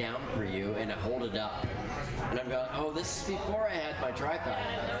write it down for you and I hold it up? And I'm going, oh, this is before I had my tripod.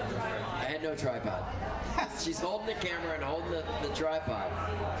 I had no tripod. She's holding the camera and holding the tripod.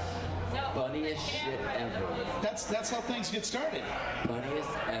 Funniest shit ever. That's how things get started. Funniest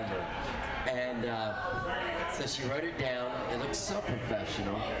ever. And so she wrote it down. It looks so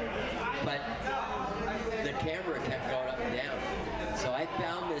professional. But the camera kept going up and down. So I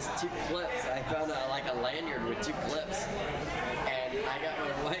found this 2 clips. I found like a lanyard with 2 clips. And I got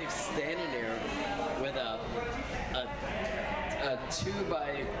my wife standing there with a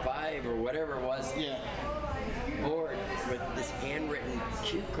 2x5 or whatever it was. Yeah. Board with this handwritten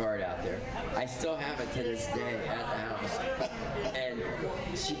cue card out there. I still have it to this day at the house. And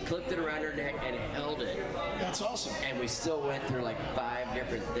she clipped it around her neck and held it. That's awesome. And we still went through like 5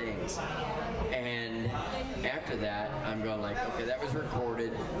 different things. And after that, I'm going like, okay, that was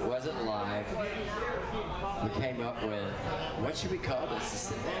recorded, wasn't live. We came up with, what should we call this? I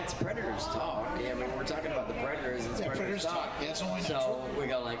said, man, it's Predators Talk. Yeah, I mean, we're talking about the Predators. It's Predators Talk. Yeah, it's only so we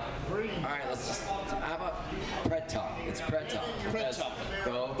go like, all right, let's just, how about Pred Talk? It's Pred Talk. Pred Talk.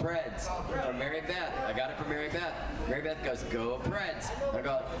 Go Preds. From Mary Beth. I got it from Mary Beth. Mary Beth goes, go Preds. I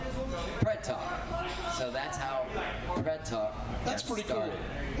go, Pred Talk. So that's how Pred Talk That's pretty started. cool.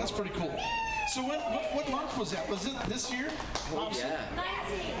 That's pretty cool. So what month was that? Was it this year? Oh, yeah.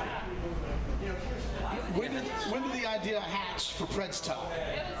 19. When did the idea hatch for Pred's Talk?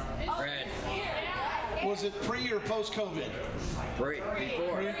 Pred. Was it pre or post COVID?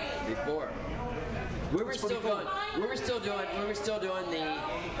 Before. We were still going. We were still doing the.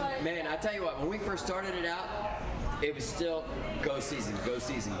 Man, I tell you what. When we first started it out, it was still go season, go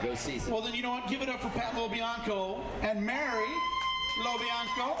season, go season. Well, then you know what? Give it up for Pat Lobianco and Mary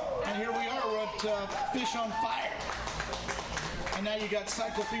Lobianco. And here we are. We're at Fish on Fire. And now you got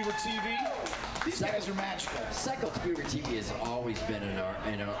CycleFeverTV. These guys are magical. CycleFeverTV has always been in our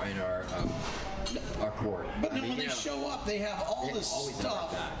court. But then when they show up, they have all this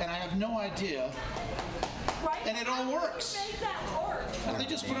stuff, and I have no idea. And it all works. And they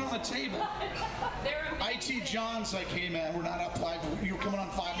just put it on the table. IT John's like, hey man, we're not up live. You're coming on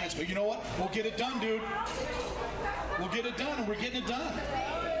 5 minutes, but you know what? We'll get it done, dude. We'll get it done, and we're getting it done.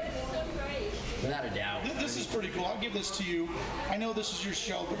 Without a doubt. This is pretty cool. I'll give this to you. I know this is your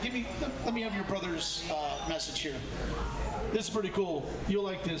show, but let me have your brother's message here. This is pretty cool. You'll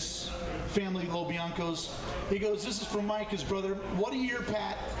like this. Family Lobiancos. He goes, this is from Mike, his brother. What a year,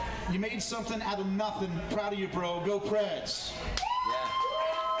 Pat. You made something out of nothing. Proud of you, bro. Go Preds.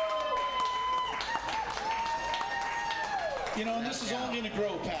 You know, and this is only going to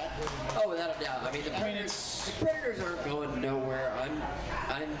grow, Pat. Oh, without a doubt. I mean, the Predators aren't going nowhere.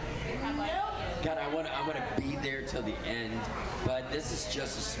 God, I want to be there till the end, but this is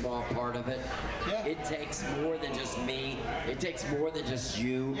just a small part of it. Yeah. It takes more than just me. It takes more than just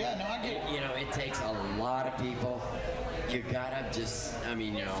you. Yeah, no, I get it. You know, it takes a lot of people. You gotta just, I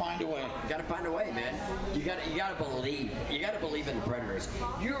mean, you know, find a way. You gotta find a way, man. You gotta believe. You gotta believe in the Predators.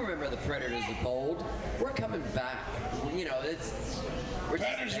 You remember the Predators of old? We're coming back. You know,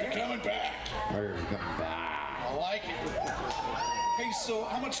 Predators are coming back. Predators are coming back. I like it. Hey, so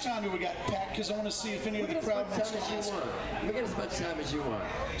how much time do we got, Pat? Because I want to see if any of the crowd wants to ask. We get as much time as you want.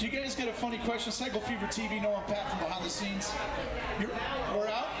 Do you guys get a funny question? CycleFeverTV, know I'm Pat from behind the scenes. We're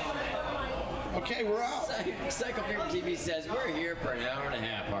out? Okay, we're out. CycleFeverTV says we're here for an hour and a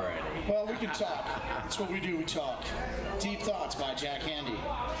half already. Well, we can talk. That's what we do, we talk. Deep Thoughts by Jack Handy.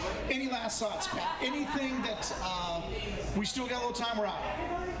 Any last thoughts, Pat? Anything that, we still got a little time, we're out.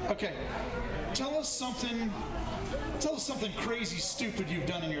 Okay. Tell us something crazy, stupid you've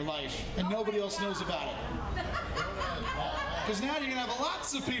done in your life, and nobody else knows about it. Because now you're going to have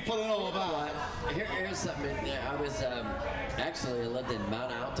lots of people to know about it. Here's something. I was, actually, I lived in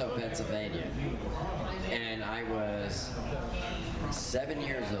Mount Alto, Pennsylvania, and I was 7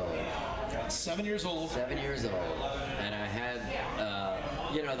 years old. 7 years old? 7 years old. And I had,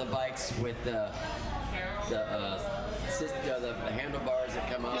 you know, the bikes with the handlebars that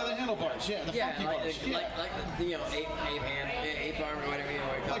come up. Yeah, the handlebars. Yeah, the funky bars. Like you know, ape arm or whatever you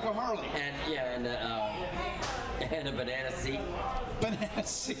know. Like a Harley. And yeah, and And a banana seat. Banana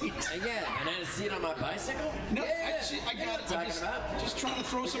seat. Yeah, banana seat on my bicycle? No, yeah. I got it. I'm just trying to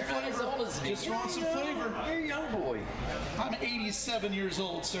throw some You're not as flavor. old as me. Just throwing some flavor. You're a young boy. I'm 87 years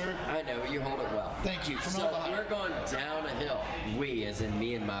old, sir. I know, you hold it well. Thank you. From So all the hype. we're going down a hill. We, as in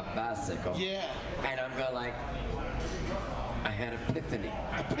me and my bicycle. Yeah. And I'm going like, I had epiphany.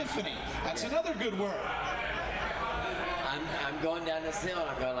 Epiphany. That's another good word. I'm going down this hill and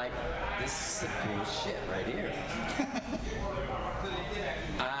I'm going like, this is some cool shit right here.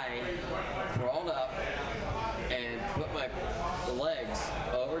 I crawled up and put my legs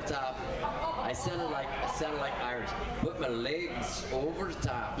over top. I sounded like Irish. Put my legs over the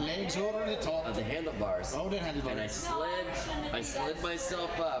top. Legs over the top. Of the handlebars. Oh, the handlebars. And I slid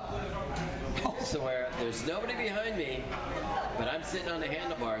myself up so where there's nobody behind me, but I'm sitting on the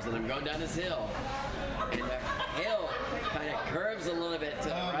handlebars and I'm going down this hill. And the hill kind of curves a little bit to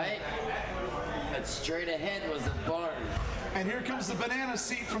the right, but straight ahead was a barn. And here comes the banana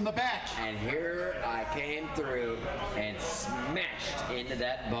seat from the back. And here I came through and smashed into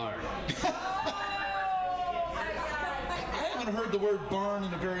that barn. I haven't heard the word barn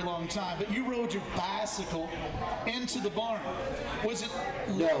in a very long time, but you rode your bicycle into the barn. Was it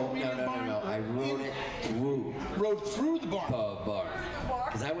No. I rode it through. Rode through the barn? Barn.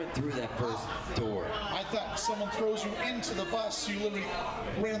 Because I went through that first door. I thought someone throws you into the bus, you literally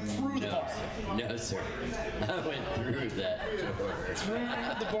ran through the barn. No, sir. I went through that door. Through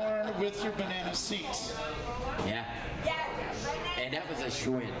the barn with your banana seats. Yeah. And that was a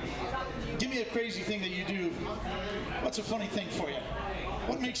Schwinn. Give me a crazy thing that you do. What's a funny thing for you?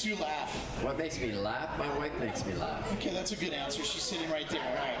 What makes you laugh? What makes me laugh? My wife makes me laugh. Okay, that's a good answer. She's sitting right there.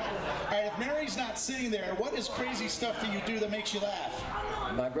 All right. All right, if Mary's not sitting there, what is crazy stuff that you do that makes you laugh?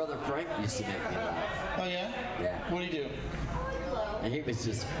 My brother Frank used to make me laugh. Oh, yeah? Yeah. What do you do? And he was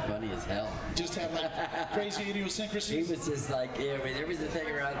just funny as hell. Just have like crazy idiosyncrasies? He was just like, yeah, I mean, there was a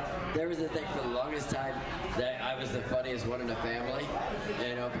thing for the longest time that I was the funniest one in the family.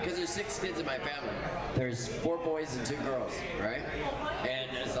 You know, because there's 6 kids in my family. There's 4 boys and 2 girls, right?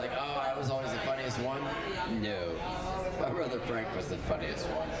 And it's like, oh, I was always the funniest one? No. My brother Frank was the funniest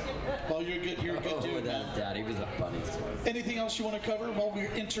one. Well, you're a good dude. Without a doubt, he was the funniest one. Anything else you want to cover while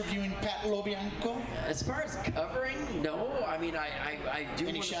we're interviewing Pat Lobianco? As far as covering, no. I mean, I do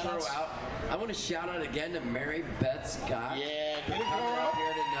want to throw out. I want to shout out again to Mary Beth Scott. Yeah, good coming out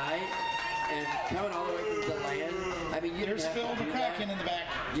here tonight and coming all the way from DeLand. I mean, there's Phil McCracken in the back.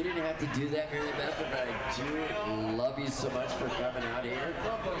 You didn't have to do that, Mary Beth, but I do love you so much for coming out here.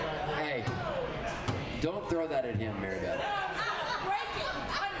 Hey, don't throw that at him, Mary Beth.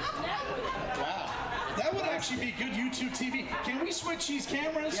 Wow. That would actually be good YouTube TV. Can we switch these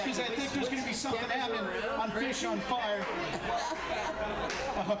cameras? Because I think there's going to be something happening on Fish on Fire.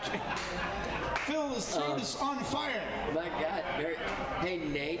 Okay. Phil is on fire. My God. Hey,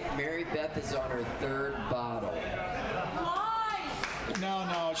 Nate, Mary Beth is on her 3rd bottle.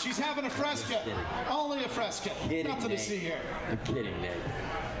 No. She's having a Fresca. Only a Fresca. Nothing Nate. to see here. I'm kidding, Nate.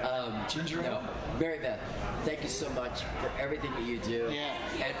 Ginger ale? No. Mary Beth, thank you so much for everything that you do. Yeah.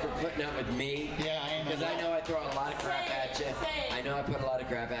 And for putting up with me. Yeah, I am. Because I know I throw a lot of crap at you. I know I put a lot of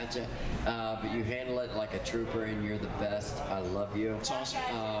crap at you. But you handle it like a trooper and you're the best. I love you. It's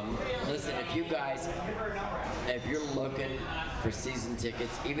awesome. Listen, if you're looking for season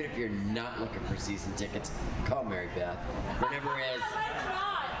tickets, even if you're not looking for season tickets, call Mary Beth. Her number is...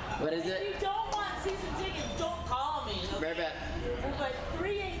 What is it? If you don't want season tickets, don't call me. Okay? Mary Beth. But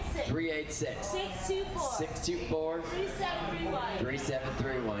 386. 624. 3731.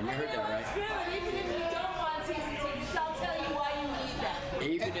 3731. You heard that, right? Even if you don't want season tickets, I'll tell you why you need them.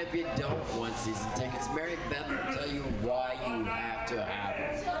 Even if you don't want season tickets, Mary Beth will tell you why you have to have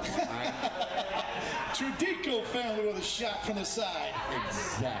them. Right? Trudico family with a shot from the side.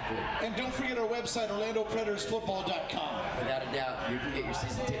 Exactly. And don't forget our website, OrlandoPretorsFootball.com. Without a doubt, you can get your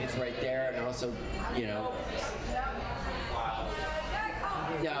season tickets right there, and also, you know.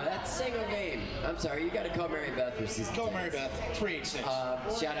 No, that's single game. I'm sorry, you got to call Mary Beth for season Call tickets. Mary Beth, 386.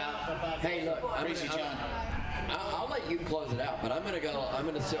 Shout out. Hey, look, I'll let you close it out, but I'm gonna do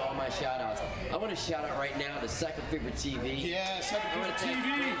all my shout outs. I want to shout out right now to CycleFeverTV. Yeah,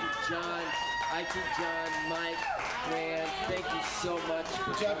 CycleFeverTV. John, IT John, Mike, man, thank you so much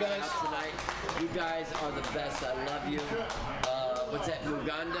for coming out tonight. You guys are the best. I love you. What's that?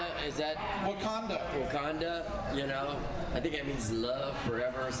 Muganda? Is that Wakanda? Wakanda. You know, I think that means love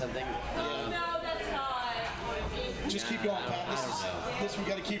forever or something. No, that's not. Just keep going, Pat. This we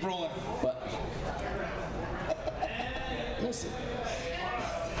got to keep rolling. But listen,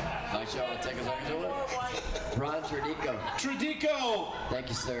 my show. I'll take us over. Ron Tradico. Tradico. Thank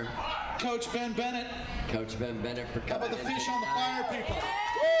you, sir. Coach Ben Bennett. Coach Ben Bennett for How coming. about the Fish on the Fire people?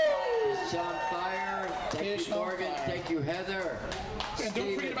 Fish on Fire. Thank Fish you, Morgan. Thank you, Heather. And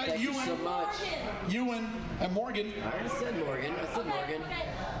don't forget about thank Ewan. you so much. Ewan and Morgan. I already said Morgan. I said Morgan.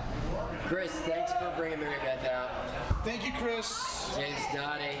 Chris, thanks for bringing Mary Beth out. Thank you, Chris. James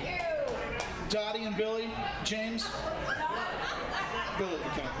Dottie. Dottie and Billy. James. Billy,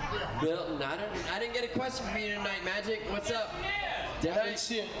 okay. Milton, I didn't get a question from you tonight, Magic. What's up? I didn't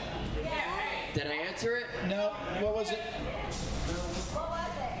see it. Did I answer it? No. What was it?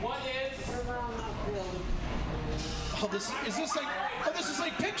 What is? Oh, this is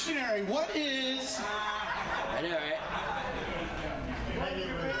like Pictionary. What is? I know, right?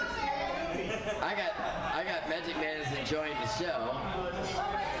 I got Magic Man is enjoying the show.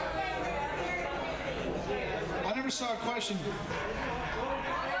 I never saw a question.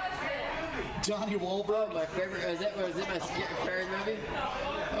 Donnie Wahlberg. Oh, my favorite. Was it my Scary movie?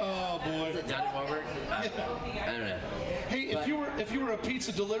 Oh boy. Is it Donnie Wahlberg? I don't know. Hey, if you were a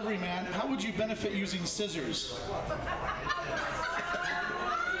pizza delivery man, how would you benefit using scissors?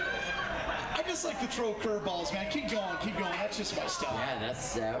 I just like to throw curveballs, man. Keep going, keep going. That's just my style. Yeah,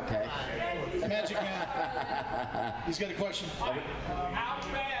 that's okay. Magic Man. He's got a question. How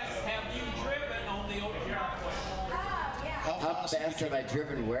fast have you driven on the open highway? How fast have I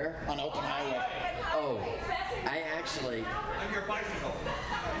driven where? On open highway. Oh, I actually. Your bicycle.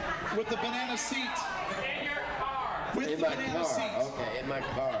 With the banana seat. In your car. With In the my banana car. seat. Okay, in my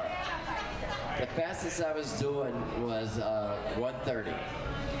car. The fastest I was doing was 130.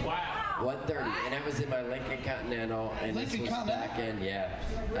 Wow. 130, and that was in my Lincoln Continental, and Lincoln this was Continental? back in, yeah.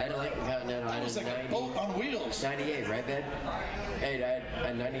 I had a Lincoln Continental. I It had was a like a boat on wheels. 98, right, Ben? Hey, I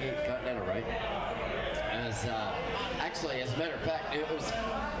had a 98 Continental, right? As actually, as a matter of fact,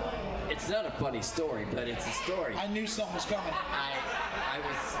 it's not a funny story, but it's a story. I knew something was coming. I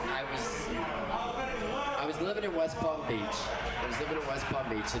was living in West Palm Beach. And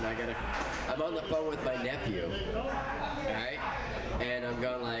I'm on the phone with my nephew, all right? And I'm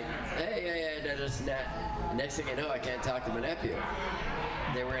going like, hey, next thing you know, I can't talk to my nephew.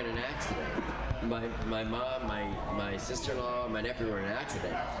 They were in an accident. My mom, my sister-in-law, and my nephew were in an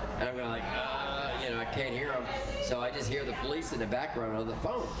accident. And I'm going like, I can't hear them. So I just hear the police in the background on the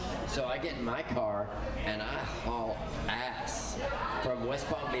phone. So I get in my car and I haul ass from West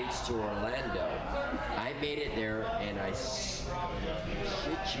Palm Beach to Orlando. I made it there and I shit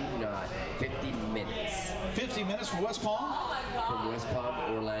you not, 50 minutes. 50 minutes from West Palm? From West Palm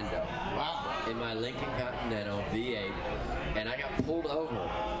to Orlando. Wow. In my Lincoln Continental V8, and I got pulled over.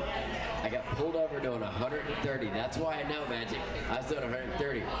 Doing 130. That's why I know, Magic. I was doing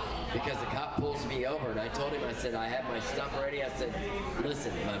 130 because the cop pulls me over, and I told him, I said, I had my stuff ready. I said,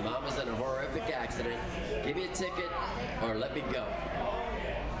 listen, my mom was in a horrific accident. Give me a ticket or let me go.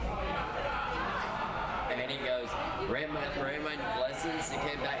 And he goes, ran my lessons. He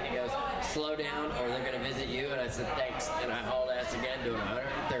came back and he goes, slow down or they're going to visit you. And I said, thanks. And I hauled ass again, doing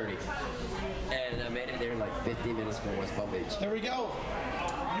 130. And I made it there in like 50 minutes from West Palm Beach. There we go.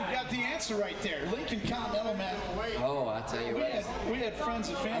 You got the answer right there. Lincoln Continental, man. Oh, I'll tell you what. We had friends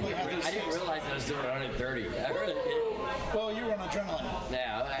and family had those I didn't things. realize I was doing 130. I really didn't. Well, you were on adrenaline.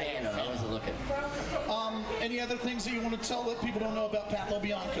 Yeah, I wasn't looking. Any other things that you want to tell that people don't know about Pat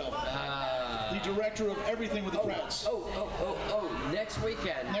LoBianco? The director of everything with the Preds. Next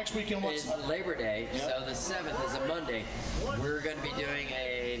weekend. Next weekend is Labor Day, so the 7th is a Monday. We're going to be doing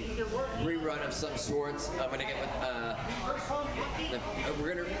a rerun of some sorts. I'm going to get with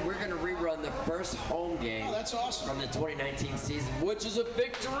we're gonna rerun the first home game. Oh, that's awesome. From the 2019 season, which is a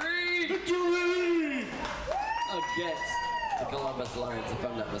victory. Victory! Against the Columbus Lions, if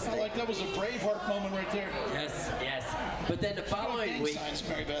I'm not mistaken. Like that was a Braveheart moment right there. Yes. But then the following week,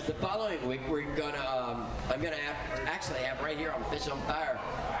 we're gonna, I'm gonna actually have right here on Fish on Fire,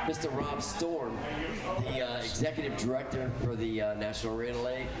 Mr. Rob Storm, the executive director for the National Arena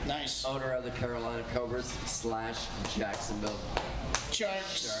League. Nice. Owner of the Carolina Cobras / Jacksonville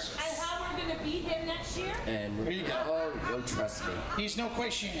Sharks. And how we're going to beat him next year? And There you go. Oh, trust me. He's no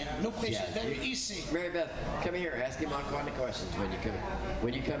question. No question. Yeah. Very easy. Mary Beth, come here. Ask him all kind of questions when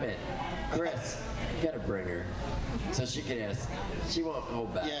you come in. Chris, you gotta bring her so she can ask. She won't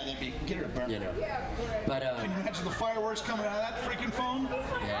hold back. Yeah, get her a burn. You know. But Can you imagine the fireworks coming out of that freaking phone?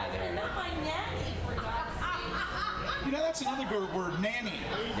 yeah, there. Not my nanny, for God's sake. You know, that's another good word, nanny.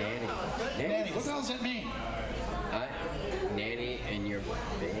 Nanny. Nanny. What the hell does that mean? Nanny and your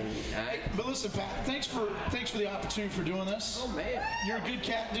baby. I right? But listen, Pat, thanks for the opportunity for doing this. Oh man, you're a good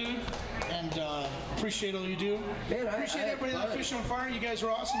cat, dude, and appreciate all you do. Man, appreciate everybody that Fish on Fire. You guys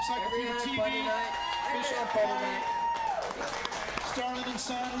are awesome. CycleFeverTV, Fish on Fire, Starling and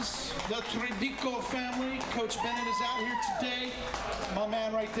Sons, the Tridico family. Coach Bennett is out here today. My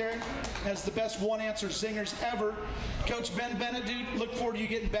man right there has the best one-answer zingers ever. Coach Ben Bennett, dude, look forward to you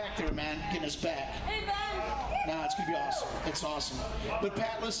getting back there, man, getting us back. Hey, Ben. Nah, it's gonna be awesome. It's awesome. But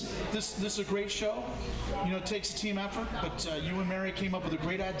Pat, listen, this is a great show. You know, it takes a team effort, but you and Mary came up with a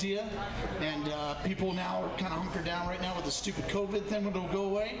great idea, and people now are kind of hunkered down right now with the stupid COVID thing. It'll go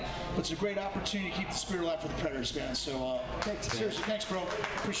away, but it's a great opportunity to keep the spirit alive for the Predators, man. So, thanks, seriously, thanks, bro.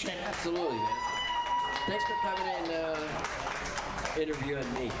 Appreciate it. Absolutely, man. Thanks for coming and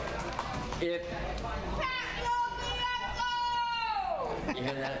interviewing me. If you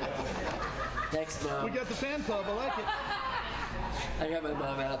hear that? Thanks, Mom. We got the fan club. I like it. I got my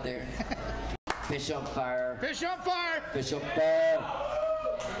mom out there. Fish on Fire. Fish on Fire. Fish on Fire.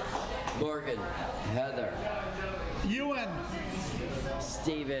 Morgan, Heather, Ewan,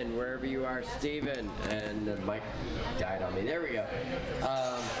 Steven, wherever you are, Steven, and the mic died on me. There we go.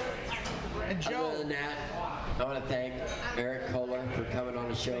 and Joe. Other than that, I want to thank Eric Kohler for coming on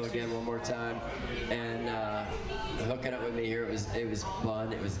the show again one more time and hooking up with me here. It was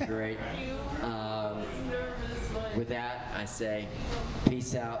fun. It was great. With that, I say,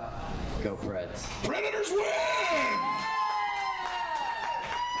 peace out. Go Preds. Predators win!